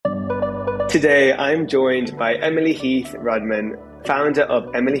Today, I'm joined by Emily Heath Rodman, founder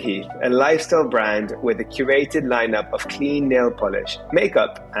of Emily Heath, a lifestyle brand with a curated lineup of clean nail polish,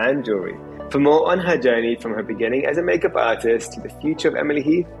 makeup, and jewelry. For more on her journey from her beginning as a makeup artist to the future of Emily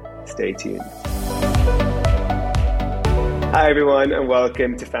Heath, stay tuned. Hi, everyone, and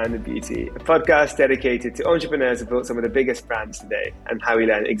welcome to Founded Beauty, a podcast dedicated to entrepreneurs who built some of the biggest brands today and how we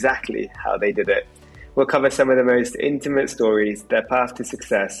learn exactly how they did it. We'll cover some of the most intimate stories, their path to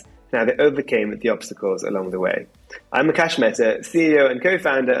success, and how they overcame the obstacles along the way. I'm Akash Mehta, CEO and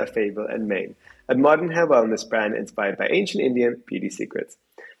co-founder of Fable and Mane, a modern hair wellness brand inspired by ancient Indian beauty secrets.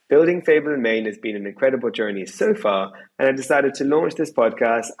 Building Fable and Mane has been an incredible journey so far, and I decided to launch this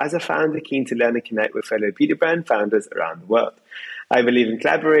podcast as a founder keen to learn and connect with fellow beauty brand founders around the world. I believe in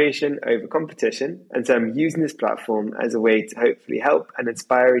collaboration over competition, and so I'm using this platform as a way to hopefully help and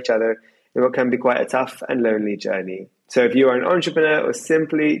inspire each other in what can be quite a tough and lonely journey. So if you are an entrepreneur or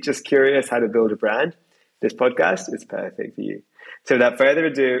simply just curious how to build a brand, this podcast is perfect for you. So without further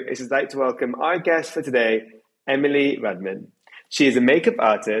ado, I'd just like to welcome our guest for today, Emily Rodman. She is a makeup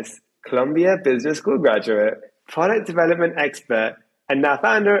artist, Columbia Business School graduate, product development expert, and now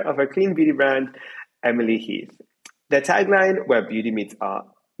founder of her clean beauty brand, Emily Heath. Their tagline, "Where beauty meets art,"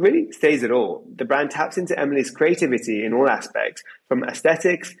 really says it all. The brand taps into Emily's creativity in all aspects, from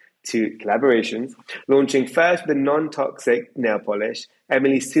aesthetics to collaborations. Launching first with a non-toxic nail polish,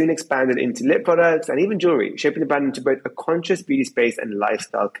 Emily soon expanded into lip products and even jewelry, shaping the brand into both a conscious beauty space and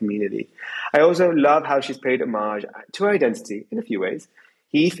lifestyle community. I also love how she's paid homage to her identity in a few ways.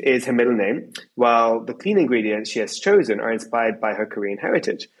 Heath is her middle name, while the clean ingredients she has chosen are inspired by her Korean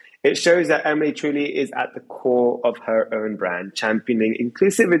heritage. It shows that Emily truly is at the core of her own brand, championing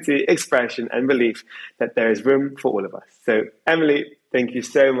inclusivity, expression, and belief that there is room for all of us. So, Emily, thank you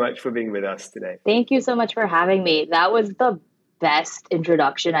so much for being with us today. Thank you so much for having me. That was the best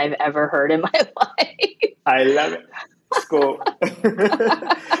introduction I've ever heard in my life. I love it. Score.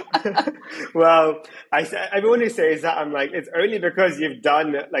 Well, everyone who says that, I'm like, it's only because you've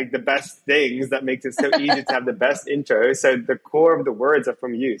done like the best things that makes it so easy to have the best intro. So the core of the words are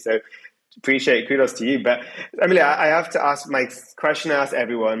from you. So appreciate, kudos to you. But Emily, I have to ask my question I ask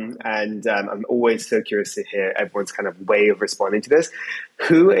everyone, and I'm always so curious to hear everyone's kind of way of responding to this.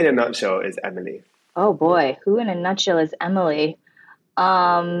 Who in a nutshell is Emily? Oh boy, who in a nutshell is Emily?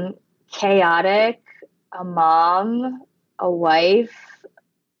 Chaotic, a mom, a wife,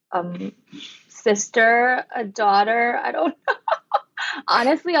 sister, a daughter. I don't know.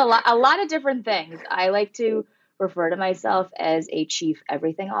 Honestly, a lot of different things. I like to refer to myself as a chief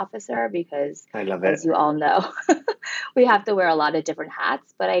everything officer because, I love it. As you all know, we have to wear a lot of different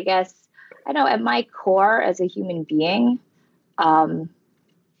hats. But I guess, I know at my core as a human being, I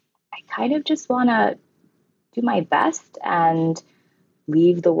kind of just want to do my best and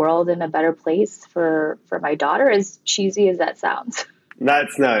leave the world in a better place for my daughter, as cheesy as that sounds.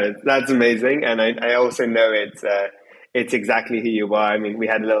 That's amazing. And I also know it's exactly who you are. I mean, we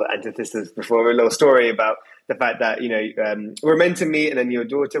had a little antithesis before, a little story about the fact that, we're meant to meet and then your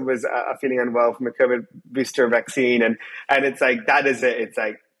daughter was feeling unwell from a COVID booster vaccine. And it's like, that is it. It's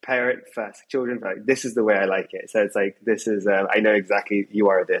like parent first, children first. This is the way I like it. So it's like, this is, I know exactly you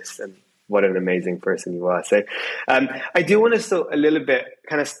are this, and what an amazing person you are. So I do want to still a little bit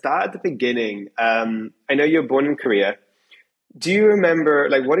kind of start at the beginning. I know you're born in Korea. Do you remember,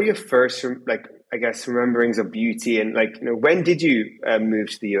 like, what are your first, like, I guess, rememberings of beauty? And, like, when did you move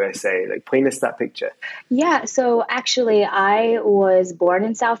to the USA? Like, paint us that picture. Yeah, so actually, I was born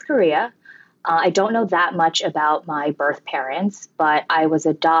in South Korea. I don't know that much about my birth parents, but I was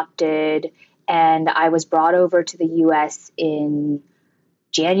adopted and I was brought over to the US in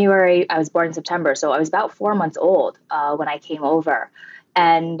January. I was born in September, so I was about 4 months old when I came over.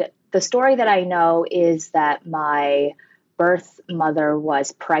 And the story that I know is that my birth mother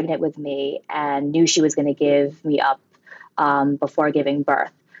was pregnant with me and knew she was going to give me up before giving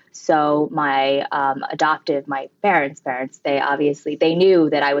birth. So my my parents, they knew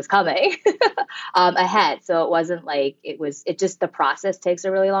that I was coming ahead. So it wasn't like it just, the process takes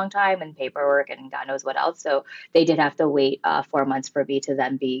a really long time and paperwork and God knows what else. So they did have to wait 4 months for me to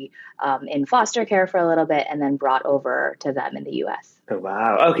then be in foster care for a little bit and then brought over to them in the US. Oh,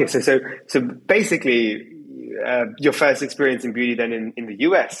 wow. Okay. So basically your first experience in beauty then in the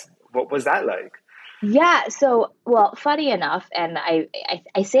US, what was that like? Yeah. So, well, funny enough, and I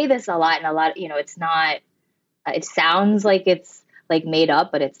say this a lot, it's not, it sounds like it's like made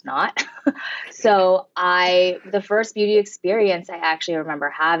up, but it's not. So the first beauty experience I actually remember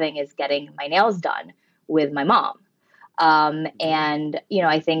having is getting my nails done with my mom. And,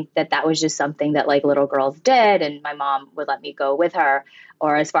 I think that was just something that like little girls did. And my mom would let me go with her,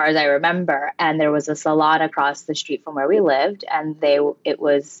 or as far as I remember. And there was a salon across the street from where we lived. And it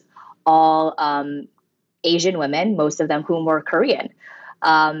was all Asian women, most of them whom were Korean.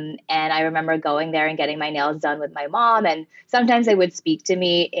 And I remember going there and getting my nails done with my mom. And sometimes they would speak to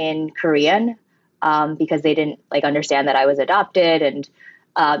me in Korean because they didn't like understand that I was adopted. And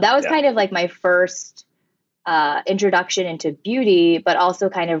that was kind of like my first introduction into beauty, but also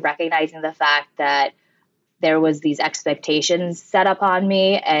kind of recognizing the fact that there was these expectations set upon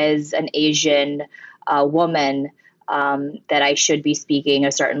me as an Asian woman, that I should be speaking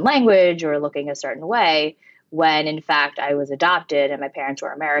a certain language or looking a certain way, when in fact I was adopted and my parents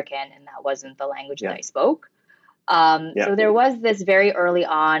were American and that wasn't the language that I spoke. So there was this very early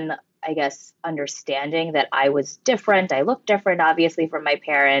on, I guess, understanding that I was different. I looked different, obviously, from my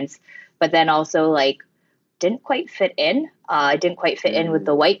parents, but then also like didn't quite fit in. I didn't quite fit in with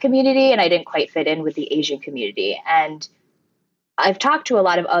the white community, and I didn't quite fit in with the Asian community. And I've talked to a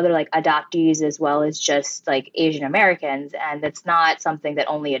lot of other like adoptees as well as just like Asian Americans, and it's not something that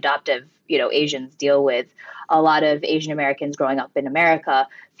only adoptive, Asians deal with. A lot of Asian Americans growing up in America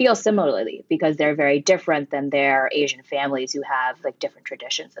feel similarly because they're very different than their Asian families who have like different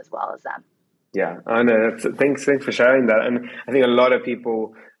traditions as well as them. Yeah, I know. Thanks for sharing that. And I think a lot of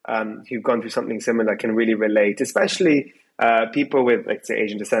people who've gone through something similar can really relate, especially people with, like, say,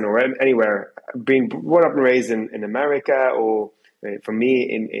 Asian descent or anywhere, being brought up and raised in America, or for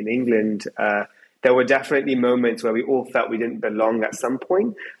me in England. There were definitely moments where we all felt we didn't belong at some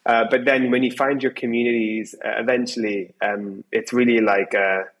point. But then when you find your communities, eventually, it's really like,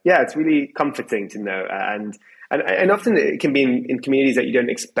 it's really comforting to know. And often it can be in communities that you don't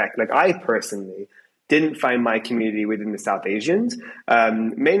expect. Like, I personally didn't find my community within the South Asians,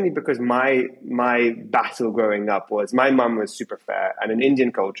 mainly because my battle growing up was my mum was super fair, and in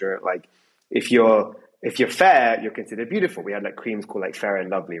Indian culture, like if you're fair, you're considered beautiful. We had like creams called like Fair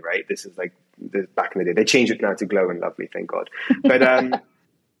and Lovely, right? This is like back in the day. They changed it now to Glow and Lovely, thank God. But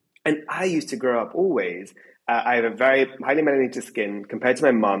and I used to grow up always. I have a very highly melanated skin compared to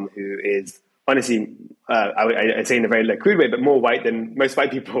my mum, who is honestly, I'd say in a very like crude way, but more white than most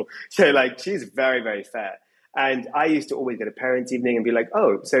white people. So like she's very, very fair. And I used to always go to parents' evening and be like,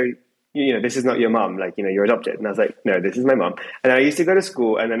 oh, so this is not your mom, like, you're adopted. And I was like, no, this is my mom. And I used to go to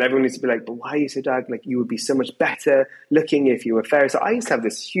school, and then everyone used to be like, but why are you so dark? Like, you would be so much better looking if you were fair. So I used to have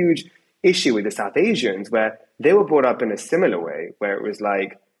this huge issue with the South Asians, where they were brought up in a similar way, where it was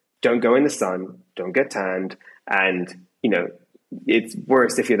like, don't go in the sun, don't get tanned, and, it's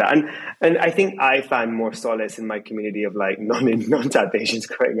worse if you're that. And I think I found more solace in my community of like non-South Asians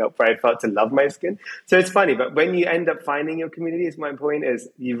growing up, where I felt to love my skin. So it's funny, but when you end up finding your community, is my point, is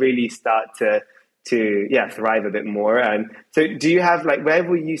you really start to thrive a bit more. And so do you have, like, where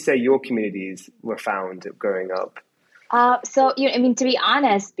would you say your communities were found growing up? So, to be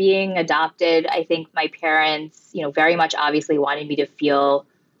honest, being adopted, I think my parents, very much obviously wanted me to feel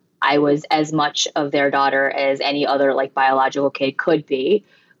I was as much of their daughter as any other like biological kid could be,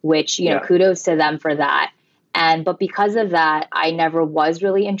 which, kudos to them for that. But because of that, I never was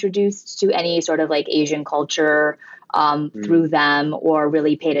really introduced to any sort of like Asian culture through them, or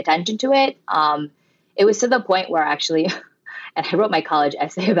really paid attention to it. It was to the point where actually, and I wrote my college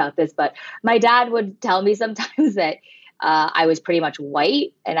essay about this, but my dad would tell me sometimes that I was pretty much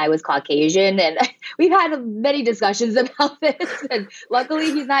white and I was Caucasian, and we've had many discussions about this, and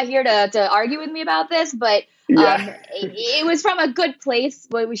luckily he's not here to argue with me about this, but it was from a good place,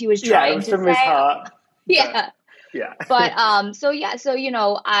 what he was trying to from say. His heart. Yeah. But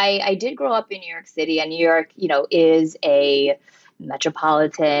I did grow up in New York City, and New York, is a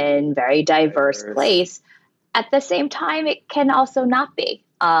metropolitan, very diverse place. At the same time, it can also not be,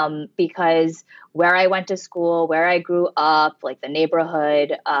 because where I went to school, where I grew up, like the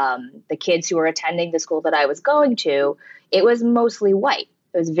neighborhood, the kids who were attending the school that I was going to, it was mostly white.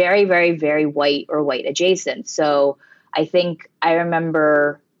 It was very, very, very white or white adjacent. So I think I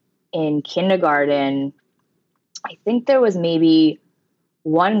remember in kindergarten, I think there was maybe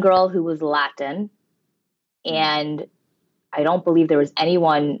one girl who was Latin, and I don't believe there was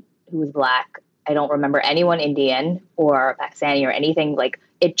anyone who was Black. I don't remember anyone Indian or Pakistani or anything. Like,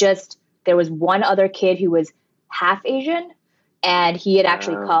 it just, there was one other kid who was half Asian, and he had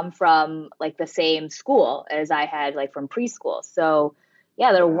actually come from like the same school as I had, like from preschool. So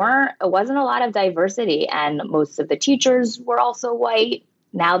yeah, it wasn't a lot of diversity, and most of the teachers were also white.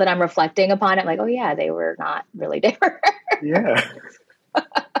 Now that I'm reflecting upon it, I'm like, oh yeah, they were not really different. Yeah.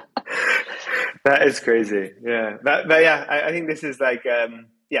 That is crazy. Yeah. I think this is like,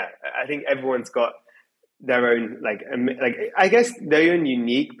 I think everyone's got their own I guess their own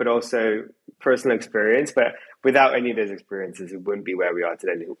unique but also personal experience. But without any of those experiences, it wouldn't be where we are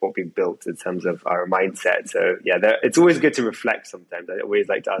today. It won't be built in terms of our mindset. So yeah, it's always good to reflect. Sometimes I always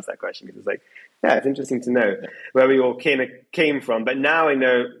like to ask that question because it's like, yeah, it's interesting to know where we all came from. But now I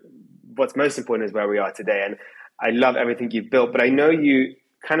know what's most important is where we are today. And I love everything you've built. But I know you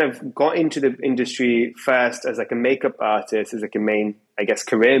kind of got into the industry first as like a makeup artist, as like a main, I guess,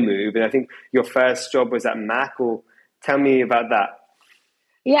 career move. And I think your first job was at MAC. Or tell me about that.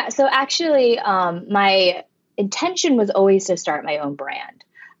 Yeah. So actually, my intention was always to start my own brand.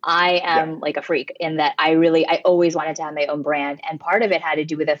 I am like a freak in that I always wanted to have my own brand. And part of it had to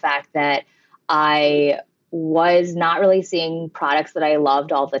do with the fact that I was not really seeing products that I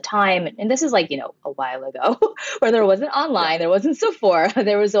loved all the time. And this is like, a while ago where there wasn't online, there wasn't Sephora,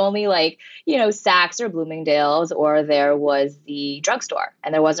 there was only like, Saks or Bloomingdale's, or there was the drugstore,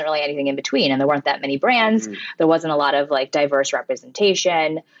 and there wasn't really anything in between. And there weren't that many brands. There wasn't a lot of like diverse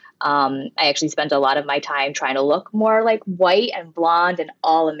representation. I actually spent a lot of my time trying to look more like white and blonde and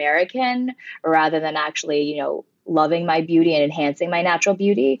all American rather than actually, loving my beauty and enhancing my natural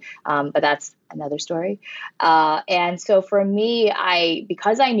beauty. But that's another story. And so for me,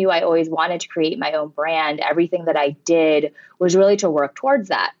 because I knew I always wanted to create my own brand, everything that I did was really to work towards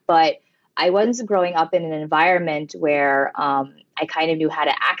that. But I wasn't growing up in an environment where I kind of knew how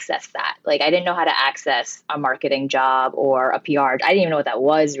to access that. Like, I didn't know how to access a marketing job or a PR. I didn't even know what that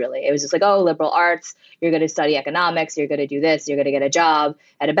was really. It was just like, oh, liberal arts, you're going to study economics, you're going to do this, you're going to get a job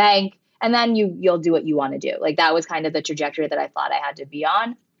at a bank, and then you'll do what you want to do. Like, that was kind of the trajectory that I thought I had to be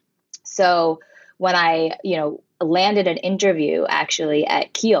on. So when I, landed an interview actually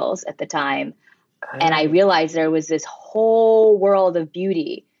at Kiehl's at the time, and I realized there was this whole world of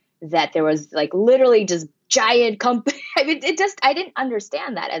beauty, that there was like literally just giant company. I mean, I didn't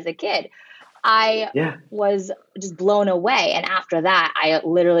understand that as a kid. I was just blown away. And after that, I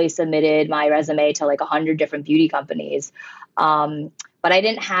literally submitted my resume to like 100 different beauty companies. But I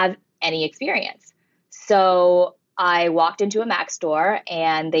didn't have any experience. So I walked into a MAC store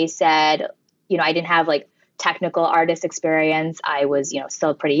and they said, I didn't have like technical artist experience. I was,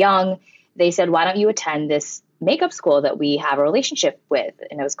 still pretty young. They said, why don't you attend this makeup school that we have a relationship with?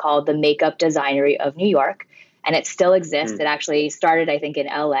 And it was called the Makeup Designery of New York. And it still exists. It actually started, I think, in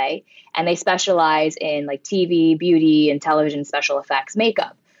LA. And they specialize in like TV, beauty, and television special effects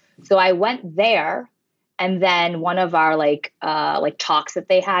makeup. So I went there. And then one of our like talks that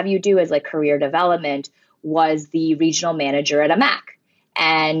they have you do as like career development was the regional manager at a MAC.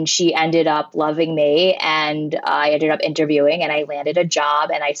 And she ended up loving me, and I ended up interviewing, and I landed a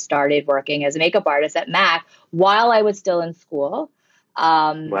job, and I started working as a makeup artist at MAC while I was still in school.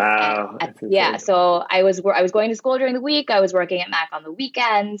 Wow. Yeah. So I was going to school during the week. I was working at MAC on the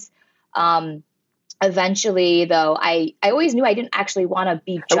weekends. Eventually, though, I always knew I didn't actually want to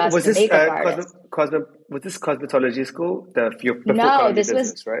be just a makeup artist. Was this cosmetology school? No, this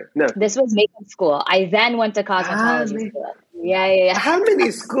was right? No, this was makeup school. I then went to cosmetology school. Yeah. How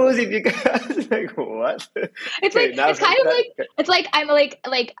many schools have you got? Like what? It's like it's like I'm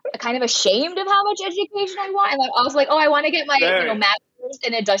like kind of ashamed of how much education I want, and like I was like, oh, I want to get my master's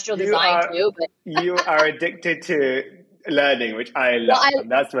in industrial design too. But you are addicted to learning, which I love. Well,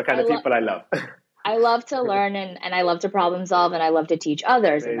 that's the kind of people I love. I love to learn and I love to problem solve, and I love to teach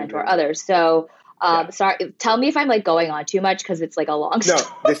others and mentor others. So. Sorry, tell me if I'm like going on too much because it's like a long story.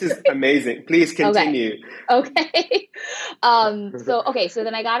 No, this is amazing. Please continue. Okay. So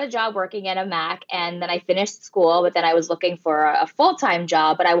then I got a job working at a MAC, and then I finished school, but then I was looking for a full-time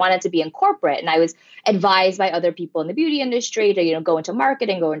job, but I wanted to be in corporate, and I was advised by other people in the beauty industry to, go into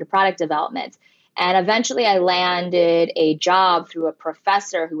marketing, go into product development. And eventually I landed a job through a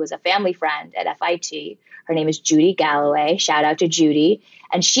professor who was a family friend at FIT. Her name is Judy Galloway. Shout out to Judy.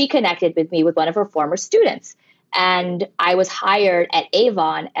 And she connected with me with one of her former students. And I was hired at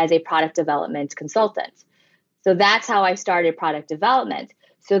Avon as a product development consultant. So that's how I started product development.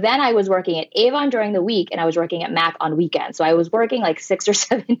 So then I was working at Avon during the week, and I was working at MAC on weekends. So I was working like 6 or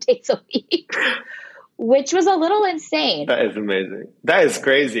 7 days a week. Which was a little insane. That is amazing. That is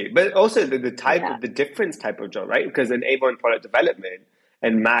crazy. But also the different type of job, right? Because in Avon product development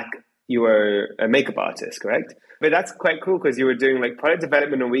and MAC, you were a makeup artist, correct? But that's quite cool because you were doing like product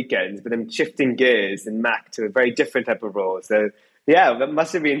development on weekends, but then shifting gears in MAC to a very different type of role. So yeah, that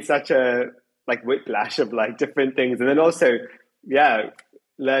must have been such a like whiplash of like different things. And then also,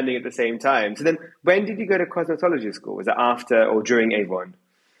 learning at the same time. So then when did you go to cosmetology school? Was it after or during Avon?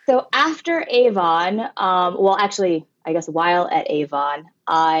 So after Avon, I guess while at Avon,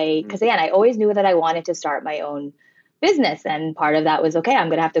 because again, I always knew that I wanted to start my own business. And part of that was, okay, I'm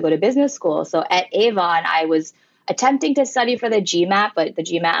going to have to go to business school. So at Avon, I was attempting to study for the GMAT, but the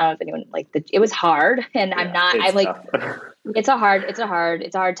GMAT, I don't know if anyone it was hard. And I'm like, tough. it's a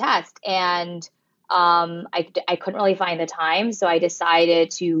hard test. And I couldn't really find the time. So I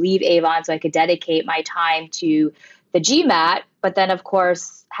decided to leave Avon so I could dedicate my time to the GMAT, but then of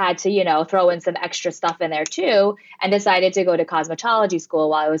course had to, throw in some extra stuff in there too, and decided to go to cosmetology school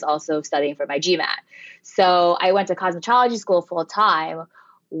while I was also studying for my GMAT. So I went to cosmetology school full time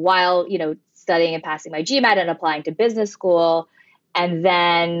while, studying and passing my GMAT and applying to business school. And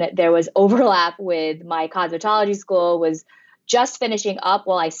then there was overlap with my cosmetology school was just finishing up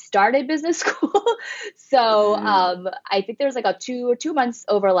while I started business school. So I think there was like a 2 months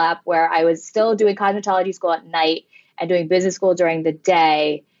overlap where I was still doing cosmetology school at night and doing business school during the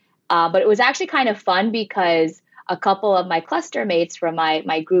day. But it was actually kind of fun because a couple of my cluster mates from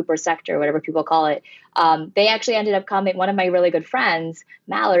my group or sector, whatever people call it, they actually ended up coming. One of my really good friends,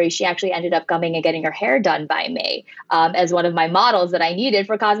 Mallory, she actually ended up coming and getting her hair done by me as one of my models that I needed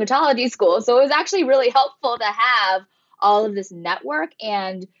for cosmetology school. So it was actually really helpful to have all of this network,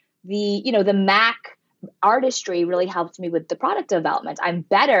 and the Mac artistry really helped me with the product development. I'm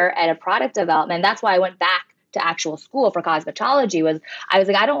better at a product development. That's why I went back to actual school for cosmetology. I was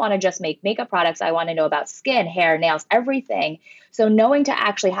like, I don't want to just make makeup products. I want to know about skin, hair, nails, everything. So knowing to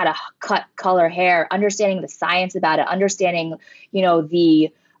actually how to cut, color hair, understanding the science about it, understanding,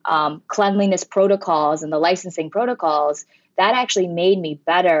 the cleanliness protocols and the licensing protocols, that actually made me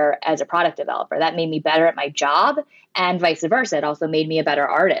better as a product developer. That made me better at my job, and vice versa. It also made me a better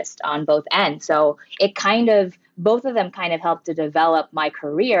artist on both ends. So both of them kind of helped to develop my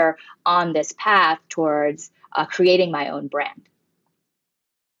career on this path towards creating my own brand.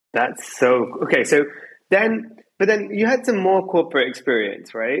 That's so okay. So then you had some more corporate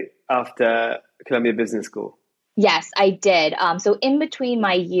experience, right? After Columbia Business School. Yes, I did. So in between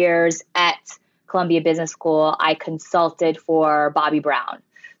my years at Columbia Business School, I consulted for Bobbi Brown.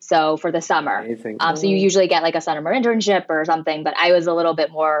 So for the summer, so you usually get like a summer internship or something, but I was a little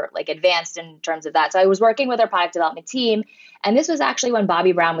bit more like advanced in terms of that. So I was working with our product development team, and this was actually when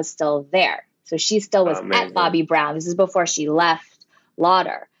Bobbi Brown was still there. So she still was at Bobbi Brown. This is before she left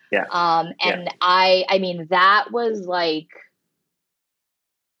Lauder. Yeah. I mean, that was like,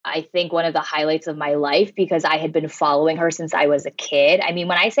 I think one of the highlights of my life because I had been following her since I was a kid. I mean,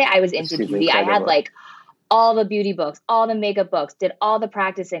 when I say I was into beauty, I had like all the beauty books, all the makeup books, did all the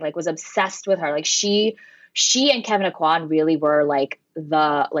practicing, like was obsessed with her. Like she and Kevyn Aucoin really were like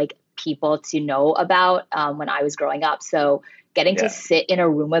the people to know about when I was growing up. So getting to sit in a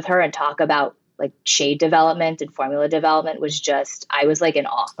room with her and talk about like shade development and formula development was just, I was like in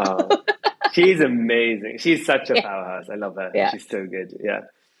awe. She's amazing. She's such a powerhouse. I love her. Yeah. She's so good. Yeah.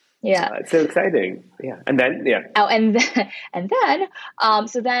 Yeah. It's so exciting. Yeah. And then, Oh, and then,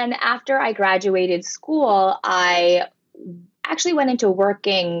 so then after I graduated school, I actually went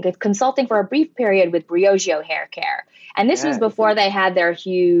into consulting for a brief period with Briogeo Hair Care. And this was before they had their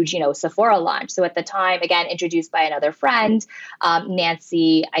huge, Sephora launch. So at the time, again, introduced by another friend,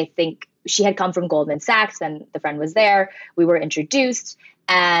 Nancy, I think she had come from Goldman Sachs and the friend was there. We were introduced.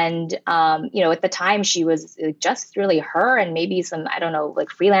 And, at the time she was just really her and maybe some, I don't know, like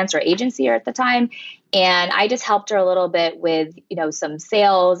freelance or agency at the time. And I just helped her a little bit with, some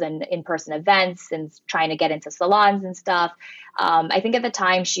sales and in-person events and trying to get into salons and stuff. I think at the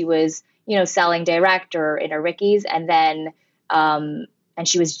time she was, selling direct or in a Ricky's, and then, and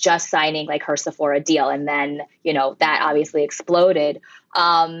she was just signing like her Sephora deal. And then, that obviously exploded.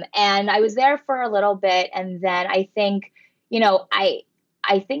 And I was there for a little bit. And then I think,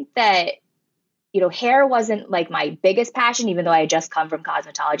 I think that, hair wasn't like my biggest passion, even though I had just come from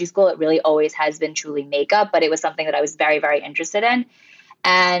cosmetology school. It really always has been truly makeup, but it was something that I was very, very interested in.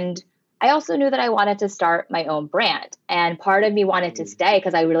 And I also knew that I wanted to start my own brand. And part of me wanted to stay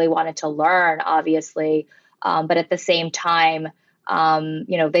because I really wanted to learn, obviously. But at the same time,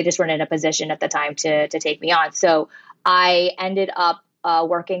 they just weren't in a position at the time to take me on. So I ended up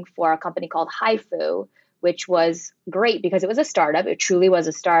working for a company called HIFU, which was great because it was a startup. It truly was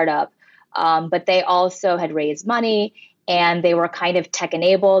a startup. But they also had raised money and they were kind of tech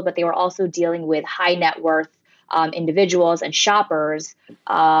enabled, but they were also dealing with high net worth individuals and shoppers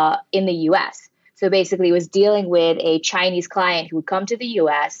in the US. So basically it was dealing with a Chinese client who would come to the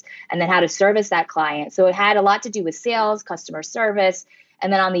US and then how to service that client. So it had a lot to do with sales, customer service.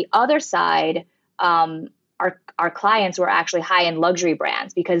 And then on the other side, our clients were actually high-end luxury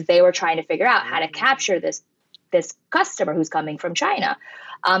brands because they were trying to figure out how to capture this customer who's coming from China.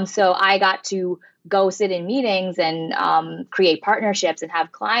 So I got to go sit in meetings and create partnerships and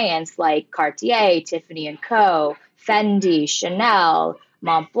have clients like Cartier, Tiffany & Co., Fendi, Chanel,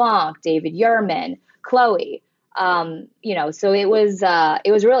 Mont Blanc, David Yurman, Chloe. So it was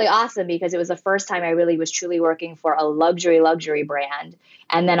really awesome because it was the first time I really was truly working for a luxury brand,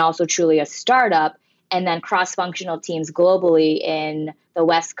 and then also truly a startup, and then cross-functional teams globally in the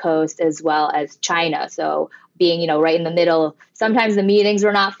West Coast as well as China. So being, right in the middle, sometimes the meetings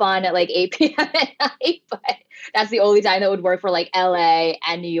were not fun at like 8 p.m. at night, but that's the only time that would work for like LA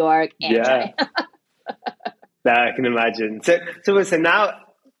and New York and China. That I can imagine. So now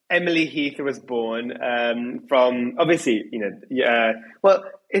Emily Heath was born from, obviously, well,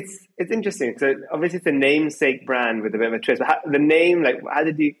 it's interesting. So obviously it's a namesake brand with a bit of a twist. But the name, like, how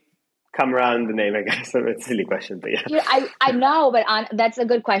did you come around the name? I guess it's a silly question, but yeah. I know, but that's a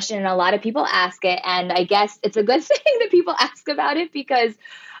good question. And a lot of people ask it. And I guess it's a good thing that people ask about it because,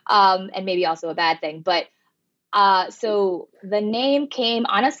 and maybe also a bad thing, but so the name came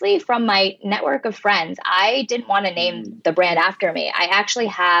honestly from my network of friends. I didn't want to name the brand after me. I actually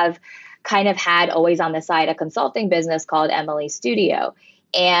have kind of had always on the side a consulting business called Emily Studio.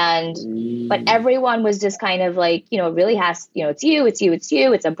 But everyone was just kind of like, it really has, it's you,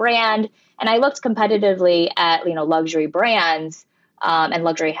 it's a brand. And I looked competitively at, luxury brands, and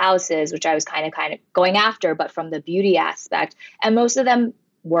luxury houses, which I was kind of going after, but from the beauty aspect. And most of them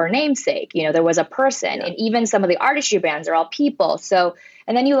were namesake. There was a person, and even some of the artistry brands are all people. So,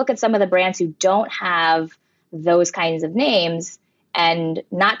 and then you look at some of the brands who don't have those kinds of names, and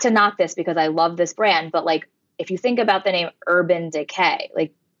not to knock this because I love this brand, but like, if you think about the name Urban Decay,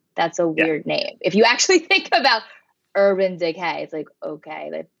 like that's a weird name. If you actually think about Urban Decay, it's like,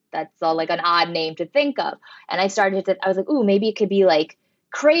 okay, that's all like an odd name to think of. And I was like, ooh, maybe it could be like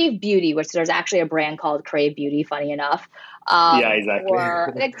Crave Beauty, which there's actually a brand called Crave Beauty, funny enough. Exactly.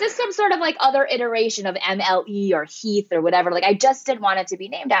 Or like just some sort of like other iteration of MLE or Heath or whatever. Like I just didn't want it to be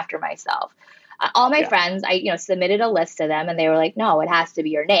named after myself. All my friends, I submitted a list to them and they were like, no, it has to be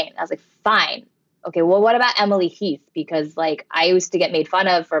your name. I was like, fine. Okay, well, what about Emily Heath? Because like I used to get made fun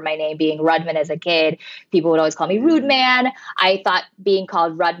of for my name being Rudman as a kid. People would always call me Rude Man. I thought being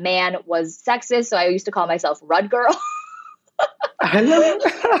called Rudman was sexist, so I used to call myself Rud Girl. I love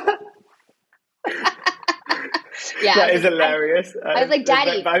it. Yeah, that is hilarious. I was like,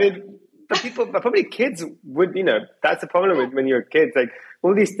 Daddy. But probably kids would, that's the problem with when you're a kid. Like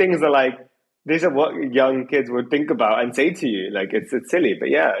all these things are like, these are what young kids would think about and say to you. Like it's silly, but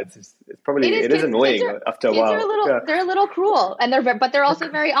yeah, it is annoying after a while. They're a little cruel, and they're also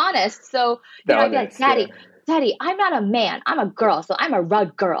very honest. So I'd be like, Daddy, I'm not a man, I'm a girl, so I'm a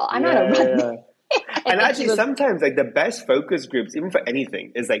Rud Girl. I'm not a Rud man. And actually, sometimes like the best focus groups, even for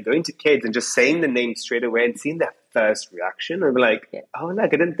anything, is like going to kids and just saying the name straight away and seeing their first reaction. And be like, oh, look, I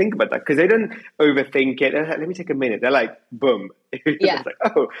didn't think about that, because they don't overthink it. Like, let me take a minute. They're like, boom. It's like,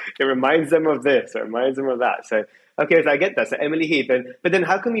 oh, it reminds them of this. It reminds them of that. So, okay, so I get that. So Emily Heath. But then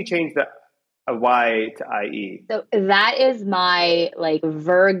how come you change the a Y to IE? So that is my like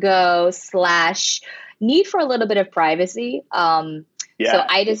Virgo / need for a little bit of privacy. So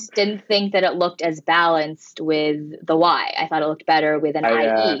I just didn't think that it looked as balanced with the Y. I thought it looked better with an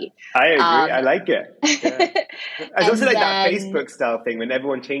IE. I agree. I like it. Yeah. It's also like that Facebook style thing when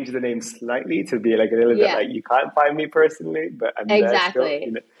everyone changes the name slightly to be like a little bit like, you can't find me personally, but I'm there still,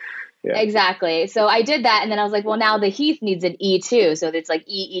 Yeah. Exactly. So I did that. And then I was like, well, now the Heath needs an E too. So it's like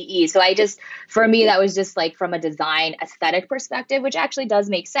E. So for me, that was just like from a design aesthetic perspective, which actually does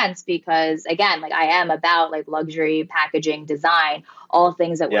make sense because again, like I am about like luxury packaging design, all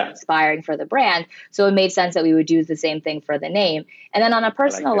things that were inspiring for the brand. So it made sense that we would do the same thing for the name. And then on a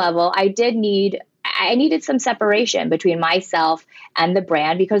personal level, I needed some separation between myself and the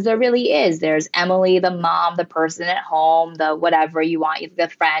brand because there really is. There's Emily, the mom, the person at home, the whatever you want, the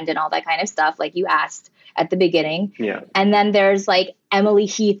friend and all that kind of stuff, like you asked at the beginning. Yeah. And then there's like Emily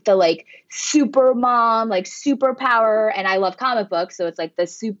Heath, the like super mom, like superpower. And I love comic books. So it's like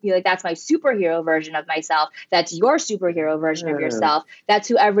that's my superhero version of myself. That's your superhero version of yourself. That's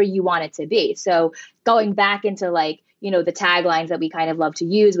whoever you want it to be. So going back into like, the taglines that we kind of love to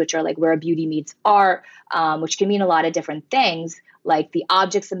use, which are like where beauty meets art, which can mean a lot of different things. Like the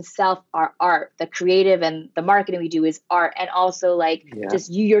objects themselves are art. The creative and the marketing we do is art. And also like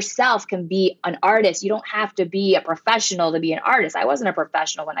just you yourself can be an artist. You don't have to be a professional to be an artist. I wasn't a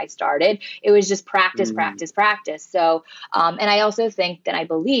professional when I started. It was just practice. So, and I also think that I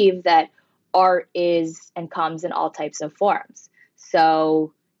believe that art is and comes in all types of forms.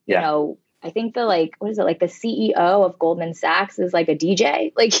 So, I think the the CEO of Goldman Sachs is like a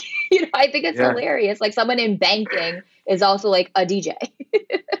DJ. Like, I think it's hilarious. Like someone in banking is also like a DJ.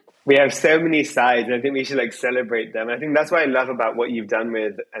 We have so many sides, and I think we should like celebrate them. I think that's what I love about what you've done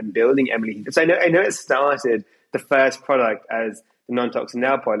with and building Emily Heath. So I know it started the first product as the non-toxic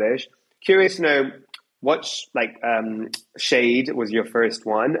nail polish. Curious to know what shade was your first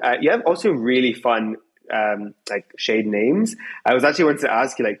one. You have also really fun like shade names. I was actually wanted to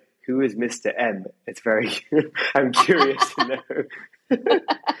ask you like, who is Mr. M? It's very. I'm curious to know.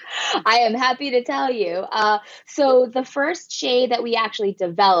 I am happy to tell you. So the first shade that we actually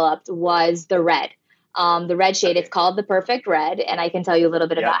developed was the red. The red shade, it's called the Perfect Red, and I can tell you a little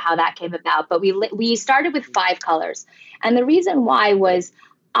bit about how that came about. But we started with 5 colors, and the reason why was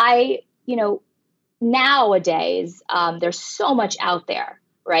nowadays there's so much out there,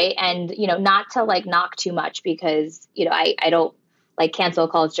 right? And not to like knock too much because I don't like cancel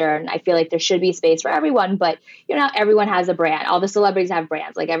culture, and I feel like there should be space for everyone, but not everyone has a brand. All the celebrities have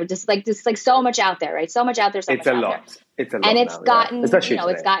brands, just so much out there, right? So much out there, so it's much a out lot. there. It's a lot, and it's now, gotten, especially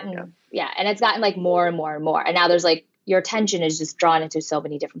today. it's gotten, and it's gotten like more and more and more. And now there's like your attention is just drawn into so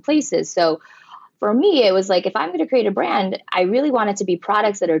many different places. So for me, it was like, if I'm going to create a brand, I really want it to be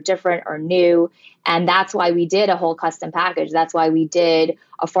products that are different or new. And that's why we did a whole custom package. That's why we did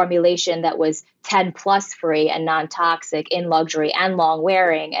a formulation that was 10 plus free and non-toxic in luxury and long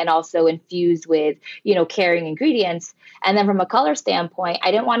wearing, and also infused with, caring ingredients. And then from a color standpoint,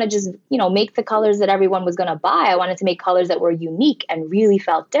 I didn't want to just, make the colors that everyone was going to buy. I wanted to make colors that were unique and really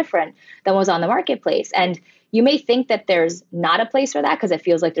felt different than was on the marketplace. And you may think that there's not a place for that because it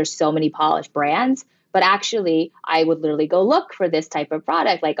feels like there's so many polished brands, but actually I would literally go look for this type of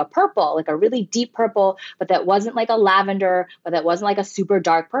product, like a purple, like a really deep purple, but that wasn't like a lavender, but that wasn't like a super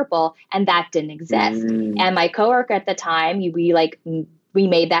dark purple. And that didn't exist. And my coworker at the time, we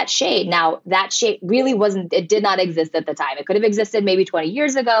made that shade. Now that shade really it did not exist at the time. It could have existed maybe 20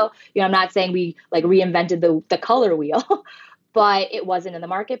 years ago. I'm not saying we like reinvented the color wheel, but it wasn't in the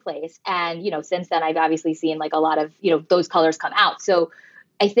marketplace. And, since then I've obviously seen like a lot of, those colors come out. So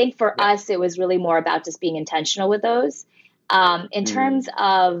I think for us, it was really more about just being intentional with those. In terms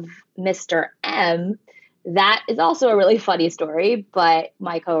of Mr. M, that is also a really funny story, but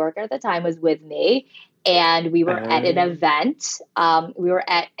my coworker at the time was with me and we were at an event. We were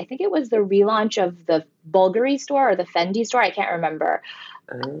at, I think it was the relaunch of the Bulgari store or the Fendi store. I can't remember.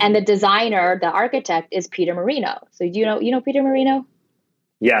 And the designer, the architect is Peter Marino. So do you know Peter Marino?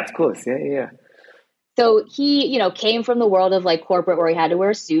 Yeah, of course. Yeah. So he, came from the world of like corporate where he had to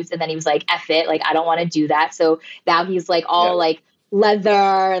wear suits, and then he was like, F it, like, I don't want to do that. So now he's like all like leather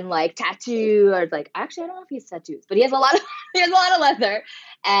and like tattoo, or like, actually, I don't know if he has tattoos, but he has a lot of leather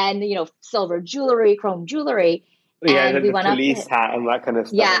and, silver jewelry, chrome jewelry. Yeah, and we went police hat and that kind of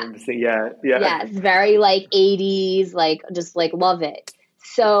stuff. Yeah. It's very like 80s, like just like love it.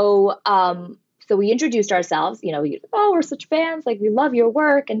 So, so we introduced ourselves, we're such fans, like we love your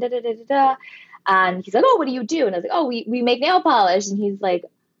work and da-da-da-da-da. And he's like, oh, what do you do? And I was like, oh, we make nail polish. And he's like,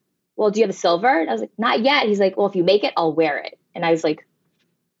 well, do you have a silver? And I was like, not yet. He's like, well, if you make it, I'll wear it. And I was like,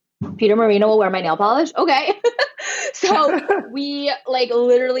 Peter Marino will wear my nail polish? Okay. So we like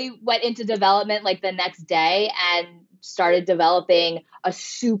literally went into development like the next day and started developing a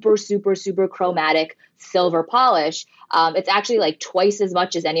super, super, super chromatic silver polish. It's actually like twice as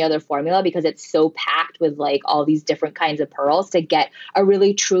much as any other formula because it's so packed with like all these different kinds of pearls to get a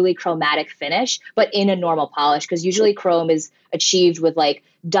really truly chromatic finish, but in a normal polish. Because usually chrome is achieved with like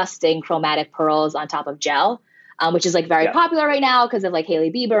dusting chromatic pearls on top of gel, which is like very popular right now because of like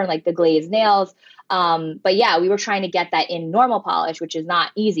Hailey Bieber and like the glazed nails. But yeah, we were trying to get that in normal polish, which is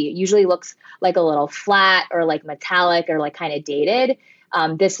not easy. It usually looks like a little flat or like metallic or like kind of dated.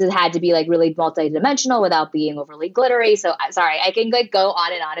 This has had to be like really multi-dimensional without being overly glittery. So I'm sorry, I can like go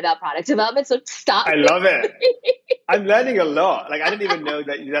on and on about product development. So stop. I love it. I'm learning a lot. Like I didn't even know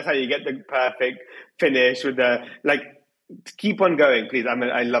that that's how you get the perfect finish with the like. Keep on going, please.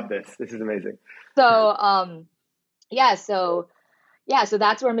 I love this. This is amazing. So so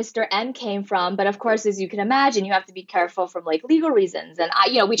that's where Mr. M came from. But of course, as you can imagine, you have to be careful from like legal reasons. And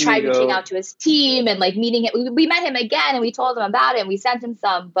we tried reaching out to his team and like meeting him. We met him again and we told him about it and we sent him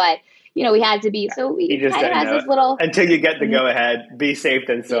some, but we had to be, so we kind of has this little, until you get the go ahead, be safe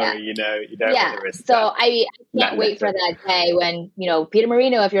than sorry, you don't want to risk so that. I can't wait for that day when, Peter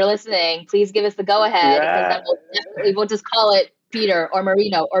Marino, if you're listening, please give us the go ahead because then we'll just call it Peter or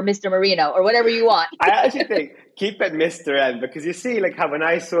Marino or Mr. Marino or whatever you want. I actually think keep it Mr. M because you see like how when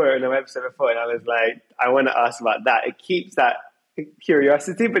I saw it on the website before and I was like, I want to ask about that. It keeps that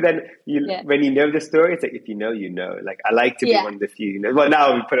curiosity, but then when you know the story, it's like if you know, like I like to be one of the few, well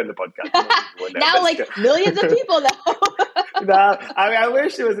now we put it on the podcast. Now like millions of people know. No, I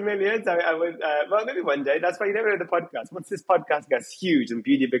wish there was millions. I would, well, maybe one day. That's why you never know the podcast. Once this podcast gets huge and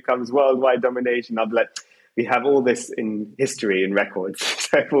beauty becomes worldwide domination, I'll be like, we have all this in history and records.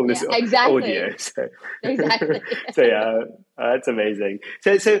 So I have all this audio. So. Exactly. So yeah, that's amazing.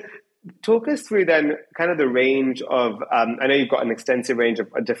 So talk us through then kind of the range of, I know you've got an extensive range of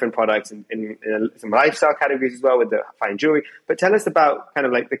different products in some lifestyle categories as well with the fine jewelry, but tell us about kind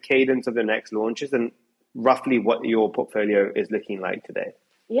of like the cadence of the next launches and roughly what your portfolio is looking like today.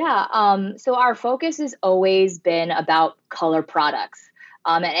 Yeah. So our focus has always been about color products.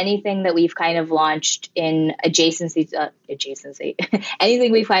 And anything that we've kind of launched in adjacency,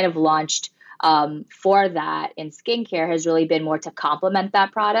 anything we've kind of launched for that in skincare has really been more to complement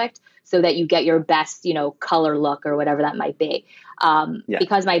that product so that you get your best, color look or whatever that might be.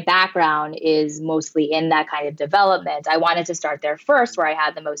 Because my background is mostly in that kind of development, I wanted to start there first where I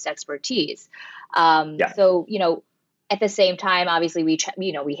had the most expertise. So, at the same time, obviously, we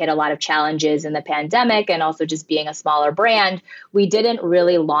hit a lot of challenges in the pandemic and also just being a smaller brand. We didn't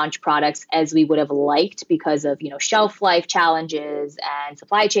really launch products as we would have liked because of, shelf life challenges and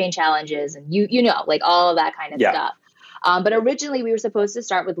supply chain challenges and, like all of that kind of stuff. But originally we were supposed to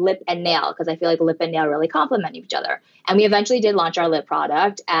start with lip and nail because I feel like lip and nail really complement each other. And we eventually did launch our lip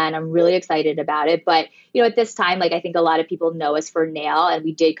product and I'm really excited about it. But, at this time, like I think a lot of people know us for nail and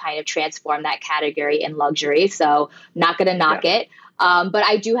we did kind of transform that category in luxury. So not going to knock it. But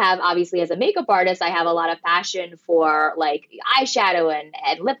I do have, obviously, as a makeup artist, I have a lot of passion for like eyeshadow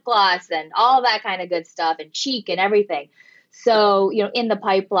and lip gloss and all that kind of good stuff and cheek and everything. So, in the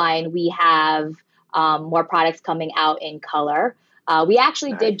pipeline, we have more products coming out in color. We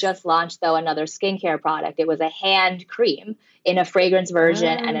actually did just launch, though, another skincare product. It was a hand cream in a fragrance version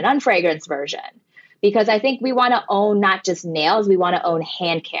and an unfragranced version, because I think we want to own not just nails, we want to own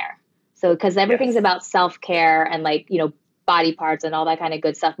hand care. So because everything's about self-care and like, body parts and all that kind of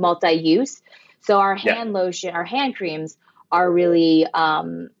good stuff, multi-use. So our hand lotion, our hand creams are really,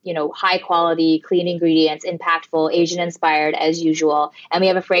 high quality, clean ingredients, impactful, Asian inspired as usual. And we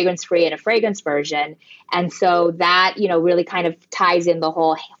have a fragrance free and a fragrance version. And so that, really kind of ties in the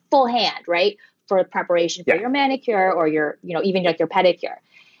whole full hand, right? For preparation for your manicure or your, even like your pedicure.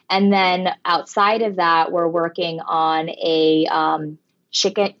 And then outside of that, we're working on a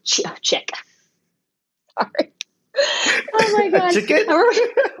chick. Sorry. Oh my God. Chicken? We're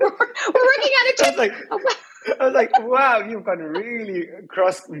working on a chicken. I was like, wow, you've gone really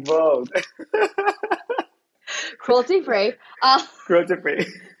cross-involved. Cruelty-free. Cruelty-free.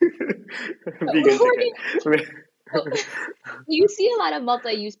 Vegan chicken. You see a lot of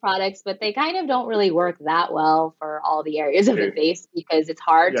multi-use products, but they kind of don't really work that well for all the areas of the face because it's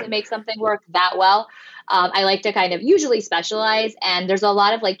hard to make something work that well. I like to kind of usually specialize, and there's a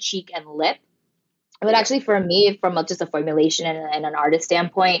lot of like cheek and lip. But actually for me, from just a formulation and an artist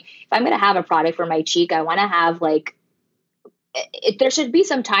standpoint, if I'm going to have a product for my cheek, I want to have like, there should be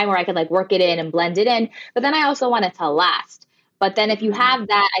some time where I could like work it in and blend it in, but then I also want it to last. But then if you have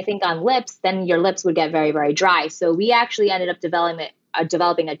that, I think on lips, then your lips would get very, very dry. So we actually ended up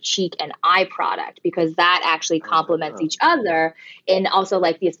developing a cheek and eye product because that actually complements each other and also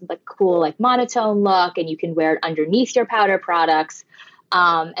like this like cool, like monotone look, and you can wear it underneath your powder products.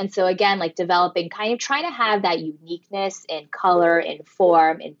 And so again, like developing, kind of trying to have that uniqueness in color, in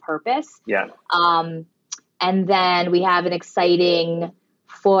form, in purpose. And then we have an exciting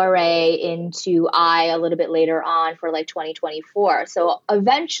foray into eye a little bit later on for like 2024. So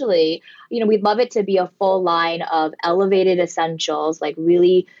eventually, we'd love it to be a full line of elevated essentials, like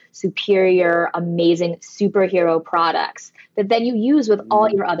really superior, amazing superhero products that then you use with all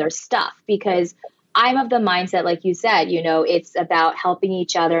your other stuff, because I'm of the mindset, like you said, it's about helping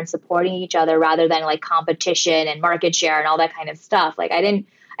each other and supporting each other rather than like competition and market share and all that kind of stuff. Like I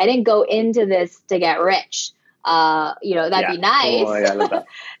didn't go into this to get rich. That'd be nice. Oh, yeah, I love that.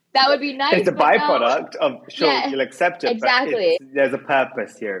 That would be nice. It's a byproduct of you'll accept it. Exactly. But there's a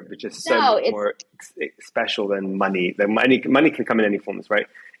purpose here, which is so much more special than money. The money can come in any forms, right?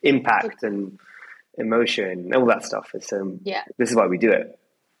 Impact and emotion, all that stuff. This is why we do it.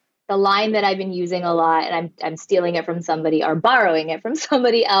 The line that I've been using a lot, and I'm stealing it from somebody or borrowing it from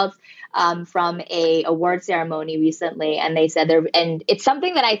somebody else, from a award ceremony recently, and they said and it's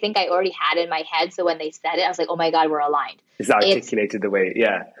something that I think I already had in my head. So when they said it, I was like, oh my God, we're aligned. It's articulated the way,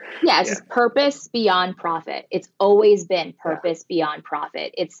 it's just purpose beyond profit. It's always been purpose beyond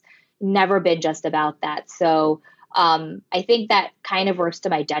profit. It's never been just about that. So I think that kind of works to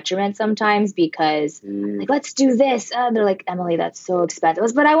my detriment sometimes because like, let's do this. They're like, Emily, that's so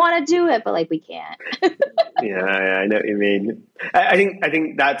expensive, but I want to do it, but like, we can't. I know what you mean. I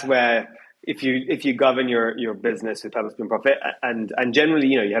think that's where if you govern your business with purpose and profit, and generally,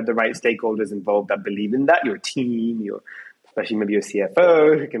 you have the right stakeholders involved that believe in that, your team, your especially maybe your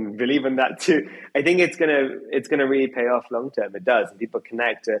CFO who can believe in that too. I think it's gonna really pay off long term. It does, and people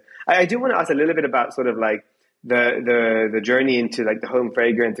connect. I do want to ask a little bit about sort of like the journey into like the home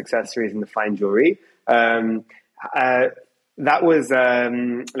fragrance, accessories, and the fine jewelry. That was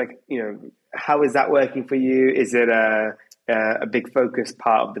how is that working for you? Is it a big focus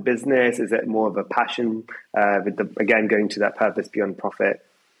part of the business? Is it more of a passion with again going to that purpose beyond profit?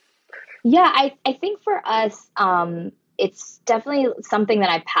 Yeah, I think for us, it's definitely something that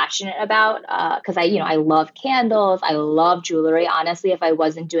I'm passionate about because I love candles. I love jewelry. Honestly, if I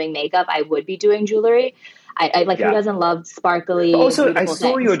wasn't doing makeup, I would be doing jewelry. I like, who doesn't love sparkly, but also, I beautiful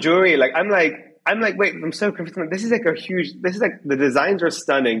saw things? your jewelry. Like, I'm like, wait, I'm so confused. This is like a huge. This is like the designs are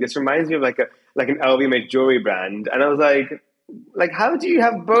stunning. This reminds me of like an LVMH jewelry brand. And I was like, how do you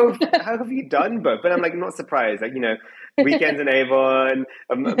have both? How have you done both? But I'm like, not surprised. Like, weekends in Avon,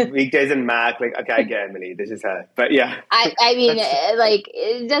 weekdays in Mac. Like, okay, I get Emily. This is her. But yeah, I mean, like,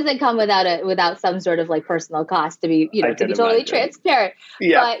 it doesn't come without some sort of like personal cost to be, to be totally transparent.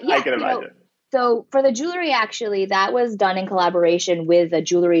 Yeah, but yeah, I can imagine. So for the jewelry, actually, that was done in collaboration with a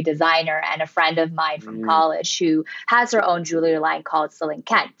jewelry designer and a friend of mine from college who has her own jewelry line called Celine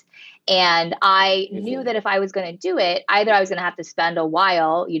Kent. And I knew that if I was going to do it, either I was going to have to spend a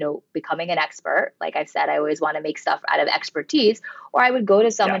while, becoming an expert. Like I said, I always want to make stuff out of expertise, or I would go to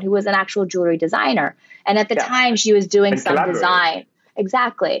someone who was an actual jewelry designer. And at the time, she was doing some design.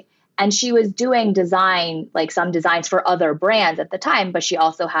 Exactly. And she was doing design, like some designs for other brands at the time, but she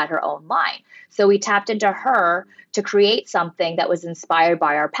also had her own line. So we tapped into her to create something that was inspired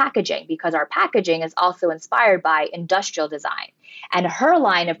by our packaging, because our packaging is also inspired by industrial design. And her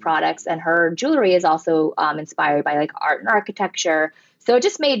line of products and her jewelry is also inspired by like art and architecture. So it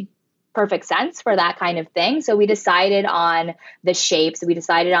just made perfect sense for that kind of thing. So we decided on the shapes, we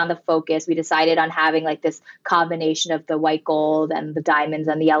decided on the focus, we decided on having like this combination of the white gold and the diamonds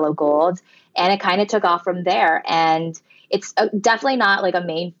and the yellow gold. And it kind of took off from there. And it's definitely not like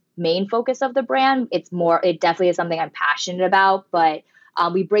a main focus of the brand. It definitely is something I'm passionate about, but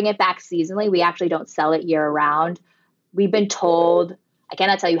we bring it back seasonally. We actually don't sell it year round. We've been told, I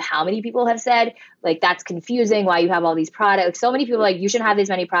cannot tell you how many people have said, like, that's confusing, why you have all these products. So many people are like, you shouldn't have these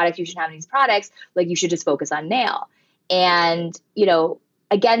many products, you shouldn't have these products, like, you should just focus on nail. And,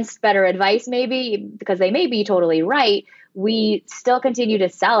 against better advice, maybe, because they may be totally right, we still continue to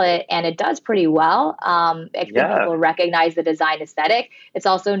sell it, and it does pretty well. I think people recognize the design aesthetic. It's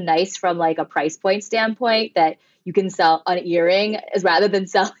also nice from like a price point standpoint that you can sell an earring rather than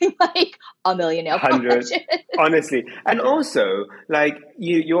selling like a million nail polishes. Honestly. And also, like,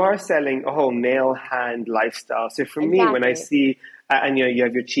 you are selling a whole nail hand lifestyle. So for me, when I see, and you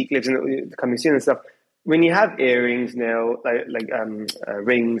have your cheek lips and coming soon and stuff, when you have earrings,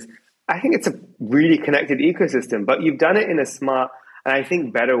 rings, I think it's a really connected ecosystem. But you've done it in a smart and I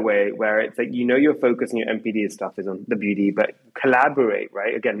think better way, where it's like, your focus and your MPD stuff is on the beauty, but collaborate,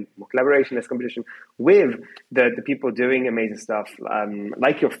 right? Again, more collaboration, less competition with the people doing amazing stuff,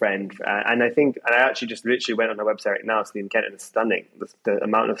 like your friend. And I actually just literally went on her website right now, Celine Kent, and it's stunning, the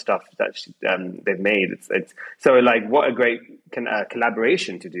amount of stuff that they've made. It's so like, what a great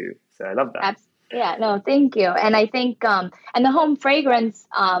collaboration to do. So I love that. Yeah, no, thank you. And I think, and the home fragrance,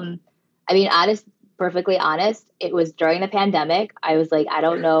 perfectly honest, it was during the pandemic. I was like, I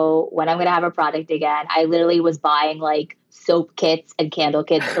don't know when I'm going to have a product again. I literally was buying like soap kits and candle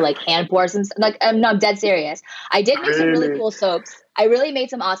kits to like hand pour some, like, I'm dead serious. I did make some really cool soaps. I really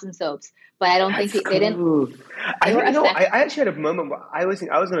made some awesome soaps, but I don't think they didn't. I actually had a moment where I was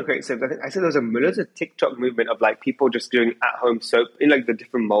going to create soaps. I said there was a TikTok movement of like people just doing at home soap in like the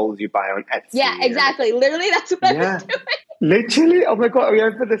different molds you buy on Etsy. Yeah, exactly. Literally, that's what I was doing. Literally, oh my god, we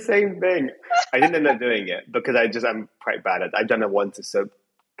went for the same thing. I didn't end up doing it because I'm quite bad at it. I've done a once a soap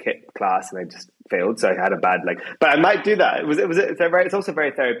kit class and I just failed, so I had a bad but I might do that. It's also very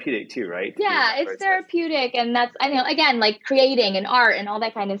therapeutic too, right? Yeah, it's therapeutic, and that's, I know, again, like creating and art and all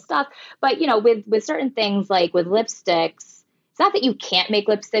that kind of stuff. But with certain things, like with lipsticks, it's not that you can't make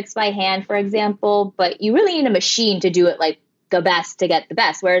lipsticks by hand, for example, but you really need a machine to do it like the best to get the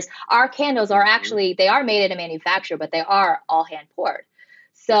best. Whereas our candles are actually, they are made at a manufacturer, but they are all hand poured.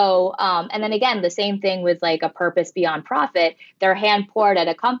 So, and then again, the same thing with like a purpose beyond profit. They're hand poured at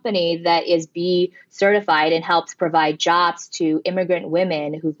a company that is B certified and helps provide jobs to immigrant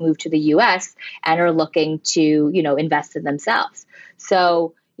women who've moved to the US and are looking to, invest in themselves.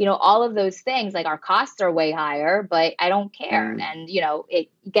 So, all of those things, like, our costs are way higher, but I don't care. And, it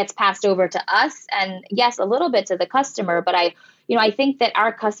gets passed over to us, and yes, a little bit to the customer, but I think that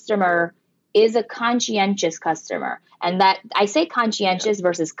our customer is a conscientious customer. And that I say conscientious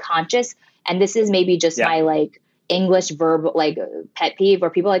versus conscious. And this is maybe just my like English verb, like pet peeve, where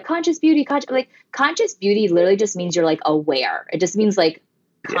people are like conscious beauty, like conscious beauty literally just means you're like aware. It just means like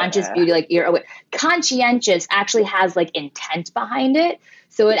conscious beauty, like you're aware. Conscientious actually has like intent behind it.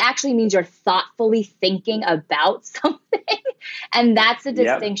 So it actually means you're thoughtfully thinking about something. And that's the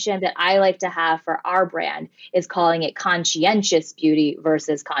distinction that I like to have for our brand, is calling it conscientious beauty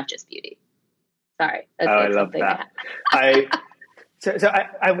versus conscious beauty. Sorry. I love that. So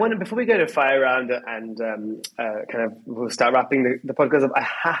I want to, before we go to fire round and kind of we'll start wrapping the podcast up, I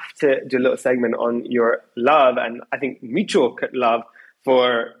have to do a little segment on your love, and I think mutual love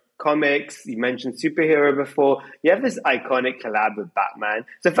for comics. You mentioned superhero before. You have this iconic collab with Batman.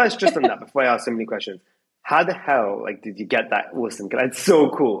 So first, just on that, before I ask so many questions, how the hell like did you get that awesome? It's so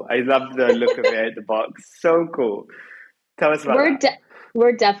cool. I love the look of it, the box. So cool. Tell us about that.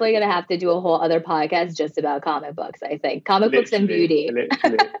 We're definitely going to have to do a whole other podcast just about comic books, I think. Comic books and beauty.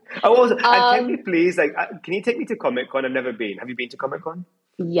 Oh, also, and take me, please, like, can you take me to Comic-Con? I've never been. Have you been to Comic-Con?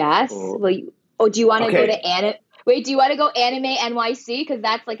 Yes. Well, do you want to go to anime? Wait, do you want to go Anime NYC? Because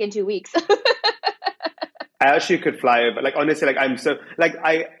that's like in 2 weeks. I actually could fly over. Like, honestly, like, I'm so, like,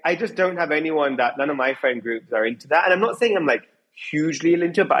 I just don't have anyone that, none of my friend groups are into that. And I'm not saying I'm like hugely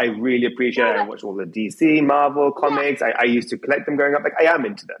into it, but I really appreciate it. I watch all the DC, Marvel comics. I used to collect them growing up. Like, I am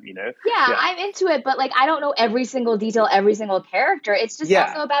into them, you know? Yeah, I'm into it, but like, I don't know every single detail, every single character. It's just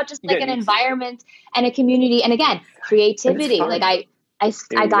also about just like an environment and a community. And again, creativity. Like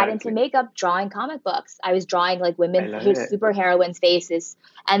I got into makeup drawing comic books. I was drawing like women, super heroines' faces.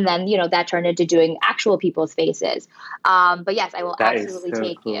 And then, you know, that turned into doing actual people's faces. But yes, I will absolutely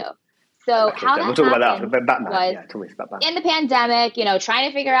take you. So how that happened was in the pandemic, you know, trying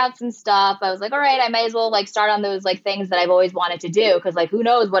to figure out some stuff. I was like, all right, I might as well like start on those like things that I've always wanted to do. Cause like, who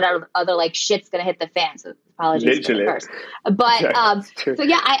knows what other like shit's going to hit the fan. So apologies for the curse. But,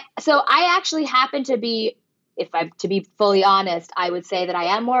 so I actually happen to be, to be fully honest, I would say that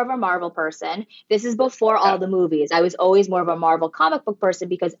I am more of a Marvel person. This is before all the movies. I was always more of a Marvel comic book person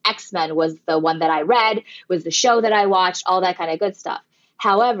because X-Men was the one that I read, was the show that I watched, all that kind of good stuff.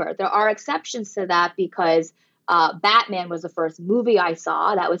 However, there are exceptions to that because Batman was the first movie I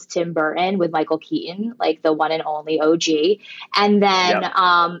saw. That was Tim Burton with Michael Keaton, like the one and only OG. And then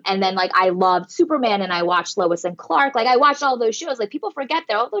like I loved Superman and I watched Lois and Clark. Like I watched all those shows. Like people forget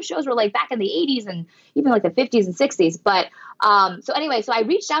that all those shows were like back in the 80s and even like the 50s and 60s. But so anyway, so I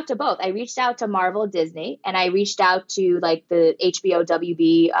reached out to both. I reached out to Marvel, Disney, and I reached out to like the HBO,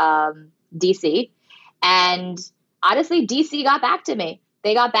 WB, DC. And honestly, DC got back to me.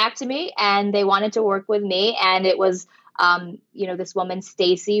 They got back to me and they wanted to work with me. And it was, you know, this woman,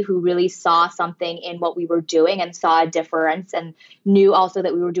 Stacy, who really saw something in what we were doing and saw a difference and knew also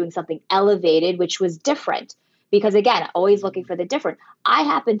that we were doing something elevated, which was different. Because again, always looking for the different. I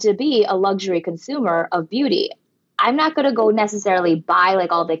happen to be a luxury consumer of beauty. I'm not going to go necessarily buy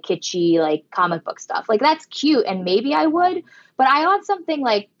like all the kitschy, like comic book stuff. Like that's cute. And maybe I would, but I want something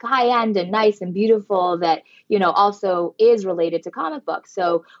like high end and nice and beautiful that, you know, also is related to comic books.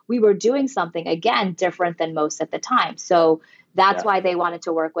 So we were doing something again, different than most at the time. So that's why they wanted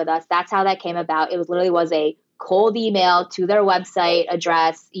to work with us. That's how that came about. It was literally was a cold email to their website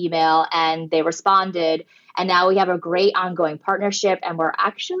address, email, and they responded. And now we have a great ongoing partnership and we're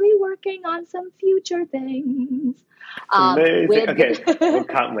actually working on some future things. Amazing. Okay, we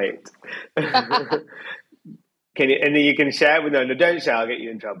can't wait. Can you? And then you can share with no, don't share. I'll get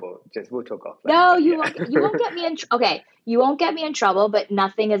you in trouble. Just we'll talk off. No, you won't get me in. Okay, you won't get me in trouble. But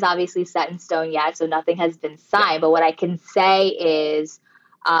nothing is obviously set in stone yet, so nothing has been signed. But what I can say is,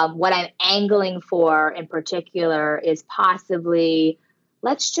 what I'm angling for in particular is possibly,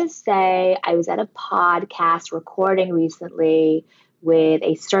 let's just say, I was at a podcast recording recently with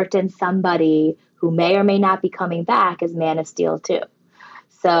a certain somebody who may or may not be coming back as Man of Steel 2.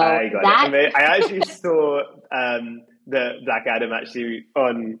 So I actually saw the Black Adam actually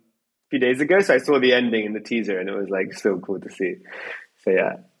on a few days ago. So I saw the ending in the teaser and it was like so cool to see. So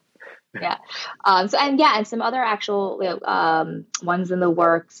yeah. Yeah. And some other actual ones in the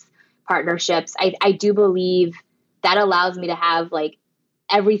works, partnerships. I do believe that allows me to have like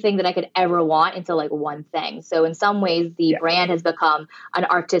everything that I could ever want into like one thing. So in some ways, the brand has become an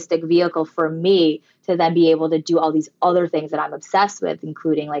artistic vehicle for me to then be able to do all these other things that I'm obsessed with,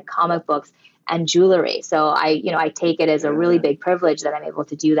 including like comic books and jewelry. So I take it as a really big privilege that I'm able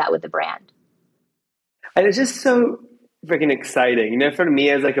to do that with the brand. And it's just so freaking exciting. You know, for me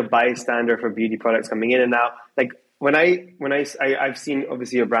as like a bystander for beauty products coming in and out, like I've seen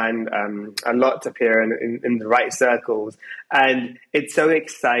obviously your brand a lot appear in the right circles, and it's so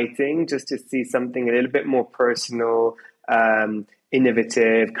exciting just to see something a little bit more personal,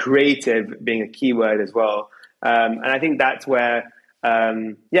 innovative, creative being a keyword as well. And I think that's where,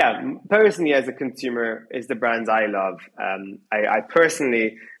 personally as a consumer, is the brands I love. I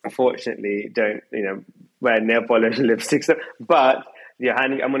personally, unfortunately, don't wear nail polish and lipstick stuff, but your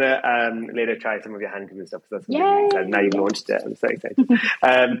hand, I'm gonna later try some of your hand cream and stuff because that's really exciting. Now you've launched it. I'm so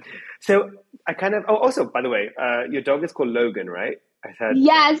excited. So I kind of. Oh, also, by the way, your dog is called Logan, right? I said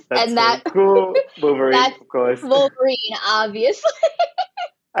yes, that's and so that cool. Wolverine, that's of course. Wolverine, obviously.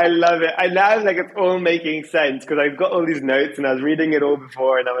 I love it. And now it's all making sense because I've got all these notes and I was reading it all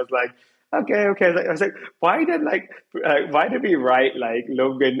before, and I was like, okay. I was like, why did we write like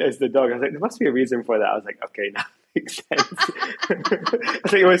Logan as the dog? I was like, there must be a reason for that. I was like, okay, now it makes sense. I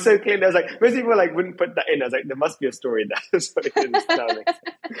was like, it was so clear. I was like, most people wouldn't put that in. I was like, there must be a story there. So it didn't now make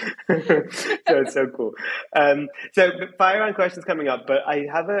sense. So it's so cool. So fire round questions coming up, but I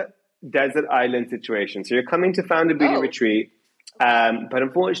have a desert island situation. So you're coming to Found a Beauty Retreat. But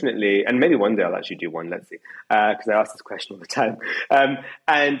unfortunately, and maybe one day I'll actually do one, let's see, because I ask this question all the time.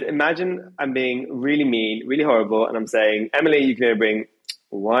 And imagine I'm being really mean, really horrible, and I'm saying, Emily, you can only bring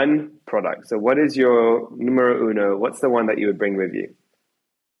one product. So what is your numero uno? What's the one that you would bring with you?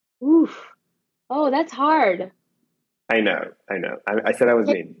 Oof. Oh, that's hard. I know. I said I was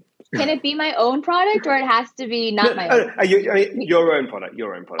mean. Can it be my own product, or it has to be not my own? Your own product.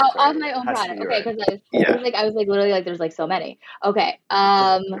 Oh, of my own product. Okay, because I was like literally like there's like so many. Okay.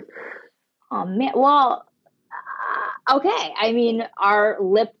 Oh man. Well. Okay. I mean, our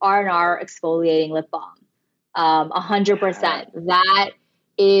R&R exfoliating lip balm. 100%. That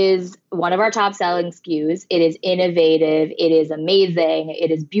is one of our top selling SKUs. It is innovative. It is amazing.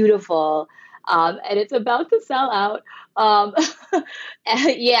 It is beautiful. And it's about to sell out.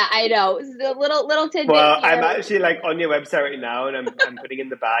 Yeah, I know. A little tidbit. Well, here. I'm actually like on your website right now, and I'm putting in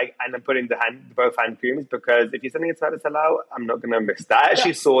the bag, and I'm putting both hand creams, because if you're something that's about to sell out, I'm not gonna miss that. I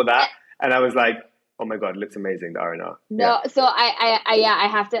actually saw that, and I was like, oh my god, it looks amazing, the R&R. No, yeah. So I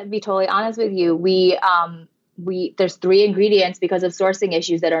have to be totally honest with you. There's 3 ingredients because of sourcing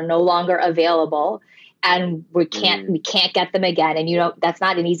issues that are no longer available, and we can't get them again. And that's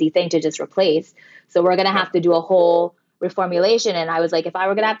not an easy thing to just replace. So we're gonna have to do a whole reformulation. And I was like, if I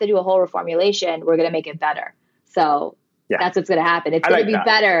were gonna have to do a whole reformulation, we're gonna make it better. So that's what's gonna happen. It's gonna be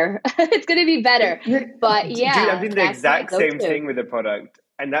better. It's gonna be better. But yeah, dude, I'm doing the exact same thing with the product.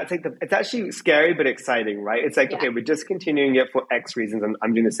 And that's like it's actually scary but exciting, right? It's like, okay, we're just continuing it for X reasons. And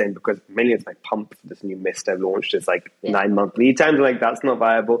I'm doing the same because mainly it's my pump for this new mist I've launched. It's like 9-month lead times. Like, that's not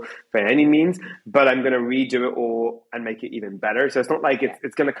viable for any means, but I'm going to redo it all and make it even better. So it's not like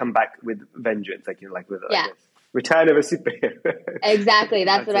it's going to come back with vengeance, like, like with Return of a Superhero. Exactly.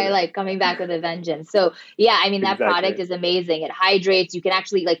 That's what I like, coming back with a vengeance. So yeah, I mean, that product is amazing. It hydrates. You can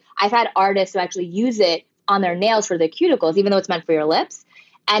actually, like, I've had artists who actually use it on their nails for their cuticles, even though it's meant for your lips.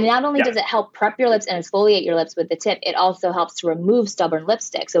 And not only does it help prep your lips and exfoliate your lips with the tip, it also helps to remove stubborn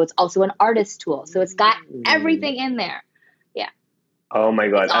lipstick. So it's also an artist tool. So it's got everything in there. Yeah. Oh my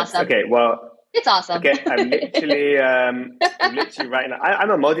God. Awesome. Okay. Well, it's awesome. Okay. I'm literally right now. I'm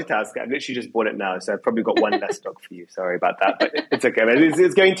a multitasker. I've literally just bought it now. So I've probably got one less stock for you. Sorry about that, but it's okay.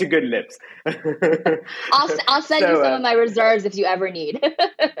 It's going to good lips. I'll send you some of my reserves if you ever need.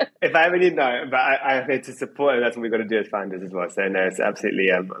 If I ever need, no, but I have to support it. That's what we've got to do as founders as well. So no, it's absolutely,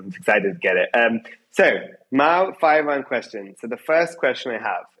 I'm excited to get it. So my 5-round question. So the first question I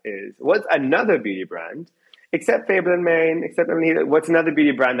have is, what's another beauty brand, except Fable and Mane, except Emily, what's another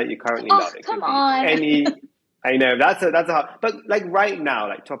beauty brand that you currently love? Come on. I know that's a hard, but like right now,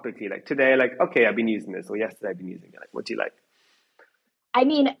 like topically, like today, like, okay, I've been using this, or yesterday I've been using it. Like, what do you like? I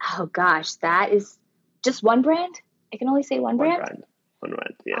mean, oh gosh, that is just one brand. I can only say one brand. One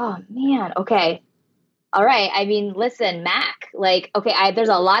brand, yeah. Oh man. Okay. All right. I mean, listen, MAC, like, okay, there's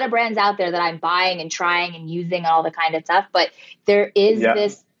a lot of brands out there that I'm buying and trying and using and all the kind of stuff, but there is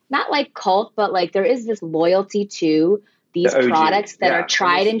this, not like cult, but like there is this loyalty to these products that are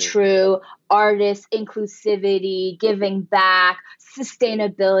tried and true, artists, inclusivity, giving back,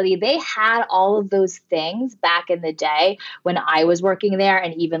 sustainability. They had all of those things back in the day when I was working there,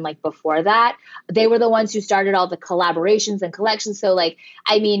 and even like before that. They were the ones who started all the collaborations and collections. So like,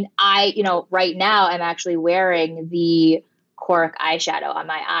 I mean, right now I'm actually wearing the Cork eyeshadow on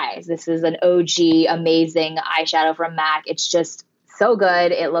my eyes. This is an OG amazing eyeshadow from MAC. It's just so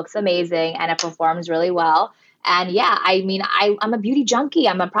good. It looks amazing and it performs really well. And yeah, I mean, I'm a beauty junkie.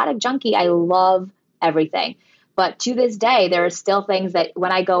 I'm a product junkie. I love everything. But to this day, there are still things that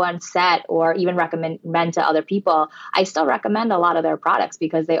when I go on set or even recommend to other people, I still recommend a lot of their products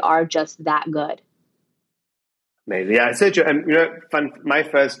because they are just that good. Amazing. Yeah, it's so true. And fun. My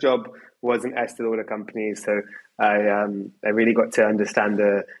first job was an Estee Lauder company, so I really got to understand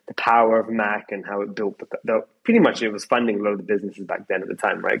the power of Mac and how it built pretty much it was funding a lot of the businesses back then at the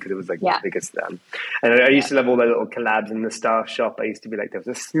time, right? Because it was like the Yeah. biggest. And I used to love all the little collabs in the staff shop. I used to be like, there was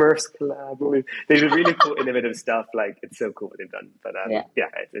a Smurfs collab. They did really cool, innovative stuff. Like it's so cool what they've done. But yeah,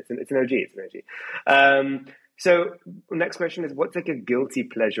 it's an OG. It's an OG. So next question is, what's like a guilty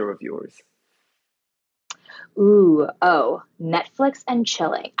pleasure of yours? Netflix and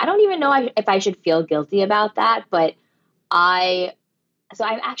chilling. I don't even know if I should feel guilty about that, but I,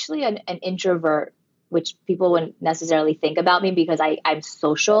 I'm actually an introvert, which people wouldn't necessarily think about me because I'm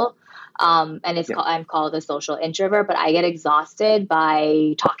social. And I'm called a social introvert, but I get exhausted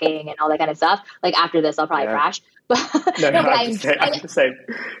by talking and all that kind of stuff. Like after this, I'll probably crash. But no, but I'm the same.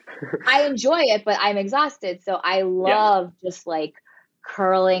 I enjoy it, but I'm exhausted. So I love just like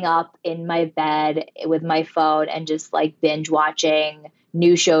curling up in my bed with my phone and just like binge watching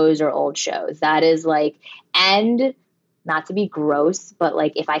new shows or old shows. That is like, and not to be gross, but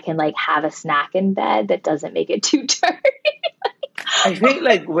like if I can like have a snack in bed that doesn't make it too dirty. I think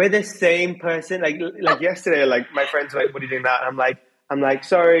like we're the same person. Like yesterday, like my friends were like, "What are you doing now?" And I'm like,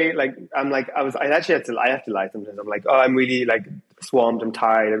 sorry. Like I actually I have to lie sometimes. I'm like, oh, I'm really like swamped. I'm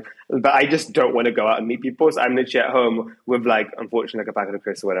tired, but I just don't want to go out and meet people. So I'm literally at home with like, unfortunately, like a packet of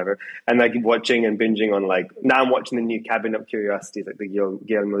crisps or whatever, and like watching and binging on like now I'm watching the new Cabinet of Curiosities, like the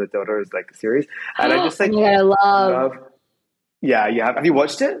Guillermo del Toro's like series, and I just like I love. Yeah, have you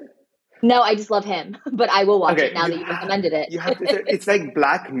watched it? No, I just love him, but I will watch it now that you recommended it. You have to. It's like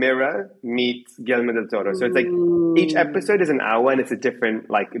Black Mirror meets Guillermo del Toro. So it's like each episode is an hour, and it's a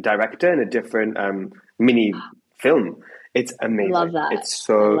different like director and a different mini film. It's amazing. I love that. It's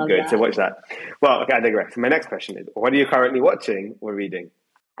so good. So watch that. Well, okay, I digress. My next question is: what are you currently watching or reading?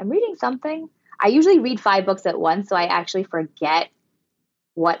 I'm reading something. I usually read 5 books at once, so I actually forget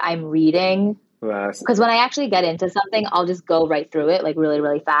what I'm reading. Because when I actually get into something, I'll just go right through it, like really,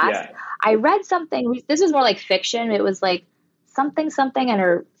 really fast. Yeah. I read something. This was more like fiction. It was like something, and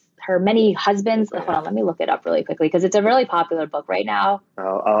her many husbands. Hold on, let me look it up really quickly because it's a really popular book right now.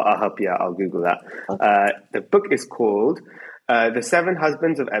 I'll help you out. I'll Google that. Okay. The book is called The Seven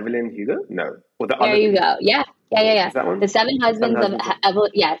Husbands of Evelyn Hugo. No, or the there you go. Yeah. Is that one? The Seven Husbands of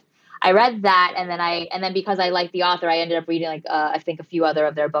Evelyn. Yes. I read that, and then because I liked the author, I ended up reading like I think a few other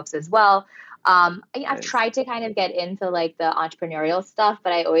of their books as well. I've tried to kind of get into like the entrepreneurial stuff,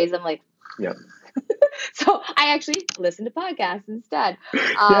 but I always am like, yeah. So I actually listen to podcasts instead.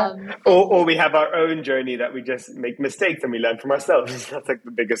 Or we have our own journey that we just make mistakes and we learn from ourselves. That's like the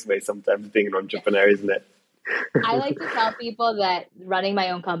biggest way sometimes being an entrepreneur, isn't it? I like to tell people that running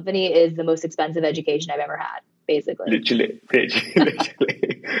my own company is the most expensive education I've ever had, basically. Literally.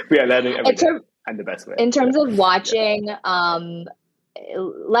 We are learning everything and the best way. In terms of watching,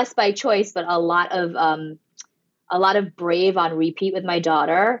 less by choice, but a lot of Brave on repeat with my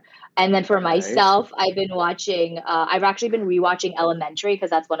daughter. And then for myself, I've been watching, I've actually been rewatching Elementary because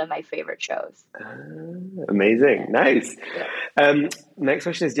that's one of my favorite shows. Amazing. Nice. Next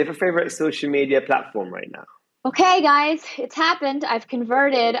question is, do you have a favorite social media platform right now? Okay, guys, it's happened. I've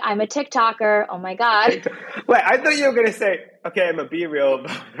converted. I'm a TikToker. Oh my God. Wait, I thought you were going to say, okay, I'm a BeReal.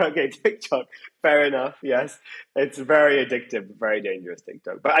 Okay, TikTok. Fair enough. Yes. It's very addictive, very dangerous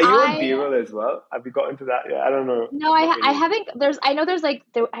TikTok. But are you on BeReal as well? Have you gotten to that yet? I don't know. No, I haven't.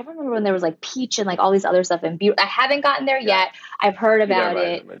 I remember when there was like Peach and like all these other stuff in BeReal. I haven't gotten there yet. I've heard about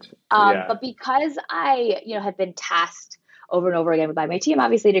it. But because I, have been tasked over and over again by my team,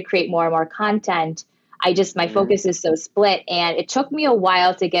 obviously, to create more and more content, my focus is so split, and it took me a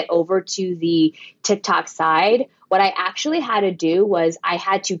while to get over to the TikTok side. What I actually had to do was I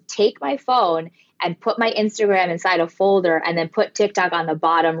had to take my phone and put my Instagram inside a folder and then put TikTok on the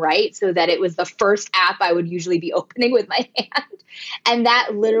bottom right so that it was the first app I would usually be opening with my hand. And that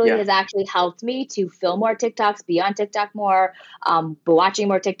literally has actually helped me to film more TikToks, be on TikTok more, watching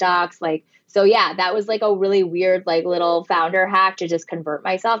more TikToks, So yeah, that was like a really weird, like little founder hack to just convert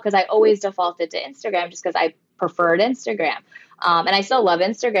myself because I always defaulted to Instagram just because I preferred Instagram. And I still love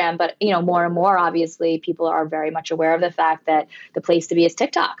Instagram, but more and more, obviously, people are very much aware of the fact that the place to be is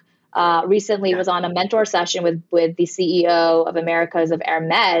TikTok. Recently was on a mentor session with the CEO of Americas of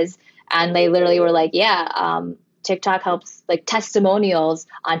Hermes, and they literally were like, TikTok helps, like testimonials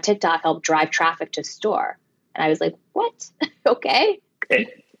on TikTok help drive traffic to store. And I was like, what? Okay.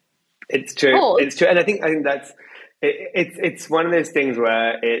 It's true. Cool. It's true. And I think that's, it's one of those things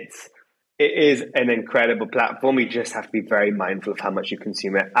where it is an incredible platform. You just have to be very mindful of how much you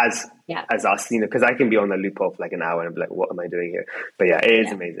consume it as us, because I can be on the loophole for like an hour and be like, what am I doing here? But yeah, it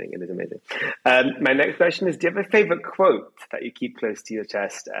is amazing. It is amazing. My next question is, do you have a favorite quote that you keep close to your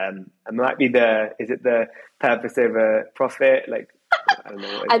chest? It might be is it the purpose over profit? Like, I don't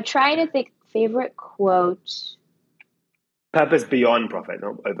know. I'm trying to think favorite quote. Purpose beyond profit,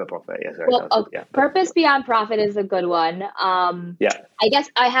 not over profit. Yes, Purpose beyond profit is a good one. I guess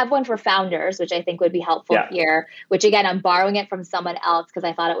I have one for founders, which I think would be helpful here, which again, I'm borrowing it from someone else because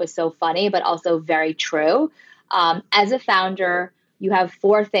I thought it was so funny, but also very true. As a founder, you have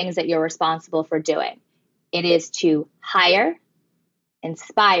 4 things that you're responsible for doing. It is to hire,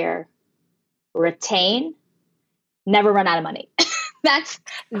 inspire, retain, never run out of money. That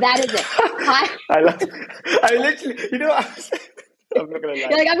is it. I literally, I'm not gonna lie.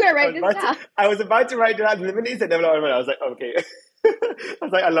 You're like, I'm gonna write this down. I was about to write it down. The minute you said never know, I was like, okay. I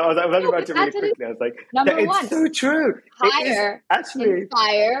was about to read it quickly. I was like, number one. It's so true. Hire,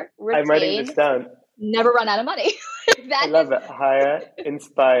 inspire, retain. I'm writing this down. Never run out of money. I love it. Hire,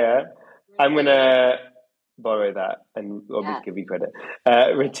 inspire. I'm gonna borrow that and obviously give you credit.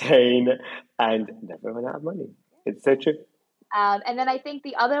 Retain and never run out of money. It's so true. And then I think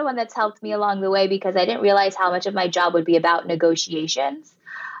the other one that's helped me along the way, because I didn't realize how much of my job would be about negotiations.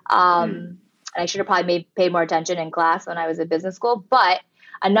 And I should have probably paid more attention in class when I was at business school. But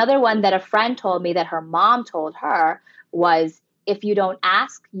another one that a friend told me that her mom told her was, if you don't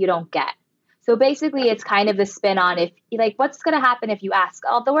ask, you don't get. So basically, it's kind of the spin on what's going to happen if you ask?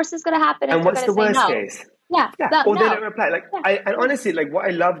 Oh, the worst is going to happen. And what's the worst case? Yeah. Or they don't reply. And honestly, what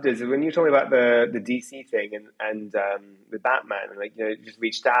I loved is when you told me about the DC thing and with Batman, and just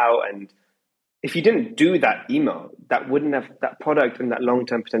reached out, and if you didn't do that email, that product and that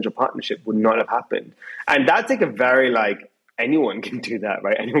long-term potential partnership would not have happened. And that's a very anyone can do that,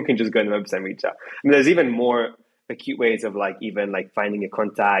 right? Anyone can just go on the website and reach out. I mean, there's even more acute ways of even finding a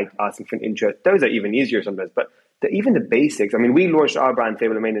contact, asking for an intro. Those are even easier sometimes, but even the basics. I mean, we launched our brand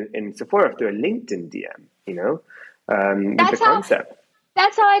Fable Domain in Sephora through a LinkedIn DM, with the concept.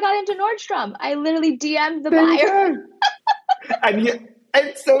 That's how I got into Nordstrom. I literally DM'd the buyer. And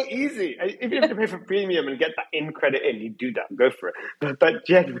it's so easy. If you have to pay for premium and get that in-credit in, you do that, go for it. But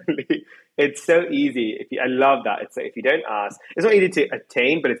generally, it's so easy. I love that. It's if you don't ask, it's not easy to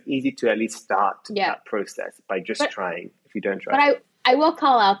attain, but it's easy to at least start that process by just trying, if you don't try. But I will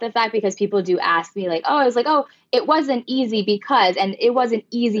call out the fact, because people do ask me it wasn't easy because, and it wasn't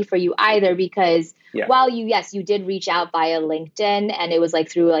easy for you either, because while you did reach out via LinkedIn and it was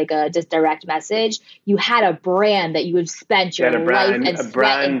through a just direct message, you had a brand that you had spent your life and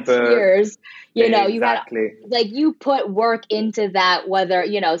sweat and tears. You had you put work into that, whether,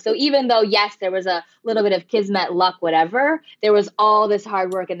 so even though, yes, there was a little bit of kismet, luck, whatever, there was all this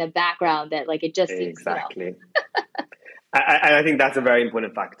hard work in the background that it just seems, Exactly. I think that's a very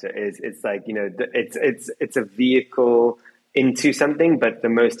important factor. It's a vehicle into something, but the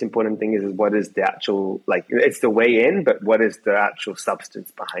most important thing is what is the actual it's the way in, but what is the actual substance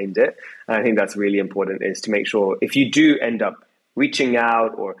behind it? And I think that's really important, is to make sure if you do end up reaching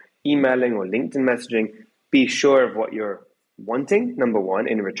out or emailing or LinkedIn messaging, be sure of what you're wanting, number one,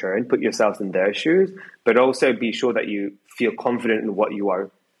 in return. Put yourselves in their shoes, but also be sure that you feel confident in what you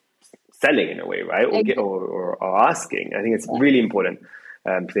are selling in a way, right? Or asking. I think it's really important.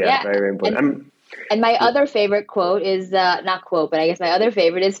 Very, very important. And my other favorite quote is, not quote, but I guess my other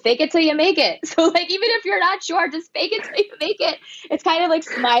favorite is, fake it till you make it. So even if you're not sure, just fake it till you make it. It's kind of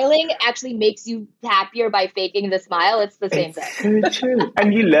smiling actually makes you happier by faking the smile. It's the same thing. So true.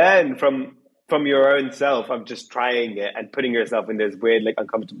 And you learn from your own self of just trying it and putting yourself in those weird,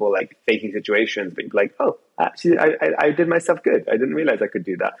 uncomfortable, faking situations. But you're oh, actually, I did myself good. I didn't realize I could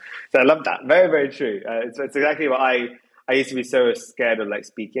do that. So I love that. Very, very true. It's exactly what I used to be so scared of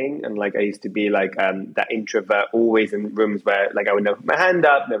speaking, and I used to be that introvert, always in rooms where I would never put my hand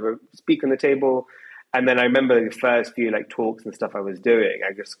up, never speak on the table. And then I remember the first few talks and stuff I was doing,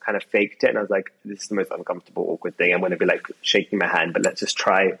 I just kind of faked it, and I was like, this is the most uncomfortable, awkward thing. I'm going to be shaking my hand, but let's just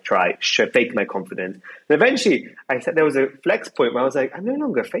try, fake my confidence. And eventually I said there was a flex point where I was like, I'm no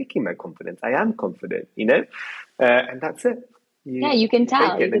longer faking my confidence. I am confident, and that's it. You can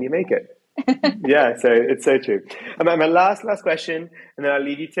tell. Fake it, then you make it. Yeah, so it's so true. And my last question, and then I'll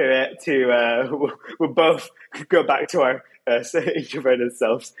leave you to it. We'll both go back to our introverted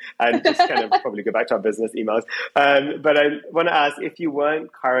selves and just kind of probably go back to our business emails. But I want to ask, if you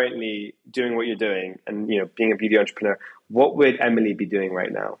weren't currently doing what you're doing and being a beauty entrepreneur, what would Emily be doing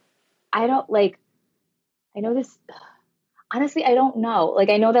right now? I know this. Honestly, I don't know. Like,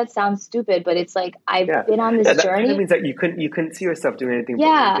 I know that sounds stupid, but it's like I've been on this journey. That means that you couldn't see yourself doing anything.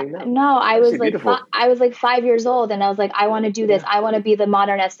 Yeah, no, I was like 5 years old, and I was like, I want to do this. I want to be the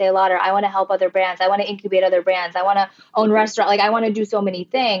modern Estee Lauder. I want to help other brands. I want to incubate other brands. I want to own restaurant. Like, I want to do so many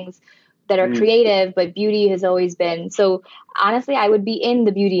things that are creative, but beauty has always been. So honestly, I would be in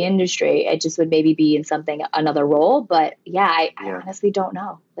the beauty industry. I just would maybe be in another role. But yeah, I honestly don't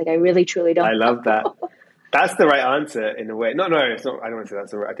know. Like, I really, truly don't know. I love that. That's the right answer in a way. No, it's not. I don't want to say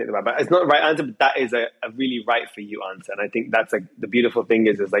that's the right. I take the right, but it's not the right answer. But that is a really right for you answer. And I think that's like the beautiful thing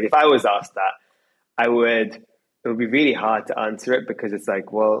is like if I was asked that, it would be really hard to answer it because it's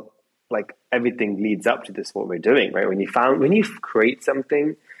like, well, like everything leads up to this what we're doing, right? When you create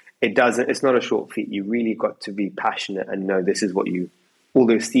something, it's not a short feat. You really got to be passionate and know this is what all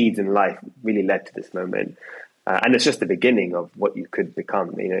those seeds in life really led to this moment. And it's just the beginning of what you could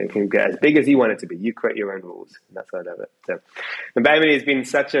become. You know, you can get as big as you want it to be. You create your own rules, and that's why I love it. So, Emily, it's been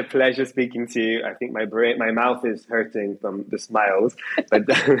such a pleasure speaking to you. I think my mouth is hurting from the smiles, but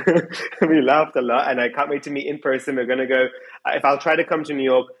we laughed a lot, and I can't wait to meet in person. We're going to go. If I'll try to come to New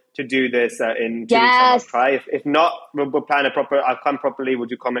York to do this in 2 weeks, I'll try. If not, we'll plan I'll come properly. We'll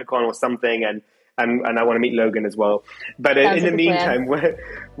do Comic-Con or something, and I want to meet Logan as well. But in the meantime,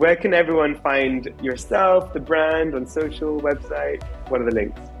 where can everyone find yourself, the brand, on social, website? What are the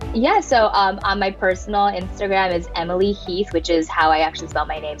links? Yeah, so on my personal Instagram is Emily Heath, which is how I actually spell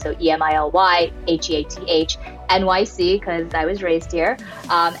my name. So EmilYHeathNYC, because I was raised here.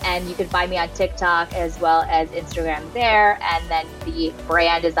 And you can find me on TikTok as well as Instagram there. And then the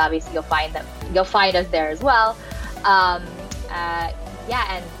brand is obviously you'll find us there as well. And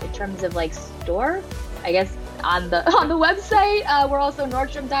in terms of like store, I guess on the website, we're also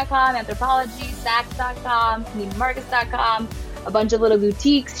Nordstrom.com, Anthropologie, Saks.com, NeimanMarcus.com, a bunch of little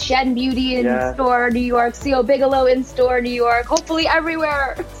boutiques, Shen Beauty in store, New York, CO Bigelow in store, New York, hopefully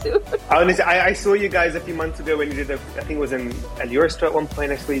everywhere soon. Honestly, I saw you guys a few months ago when you did I think it was in Allure store at one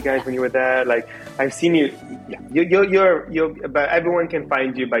point. I saw you guys when you were there. Like, I've seen you. Yeah, you're but everyone can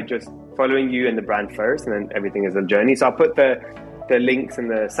find you by just following you and the brand first, and then everything is a journey. So I'll put the links in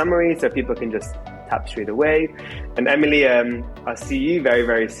the summary so people can just tap straight away. And Emily, I'll see you very,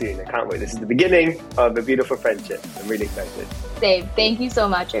 very soon. I can't wait. This is the beginning of a beautiful friendship. I'm really excited. Same. Thank you so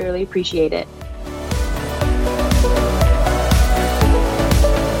much. I really appreciate it.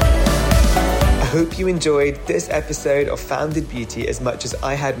 I hope you enjoyed this episode of Founded Beauty as much as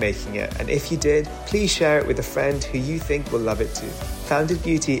I had making it. And if you did, please share it with a friend who you think will love it too. Founded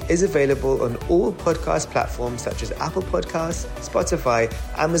Beauty is available on all podcast platforms such as Apple Podcasts, Spotify,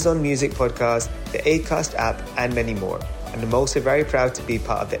 Amazon Music Podcasts, the Acast app, and many more. And I'm also very proud to be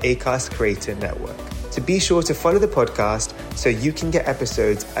part of the Acast Creator Network. So be sure to follow the podcast so you can get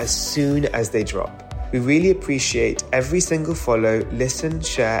episodes as soon as they drop. We really appreciate every single follow, listen,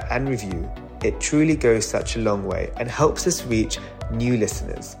 share, and review. It truly goes such a long way and helps us reach new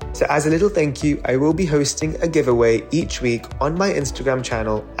listeners. So as a little thank you, I will be hosting a giveaway each week on my Instagram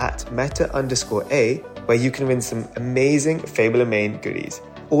channel at meta_a, where you can win some amazing Fable & Mane goodies.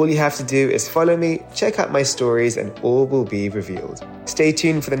 All you have to do is follow me, check out my stories, and all will be revealed. Stay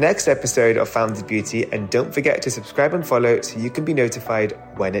tuned for the next episode of Founded Beauty, and don't forget to subscribe and follow so you can be notified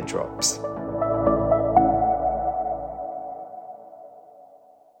when it drops.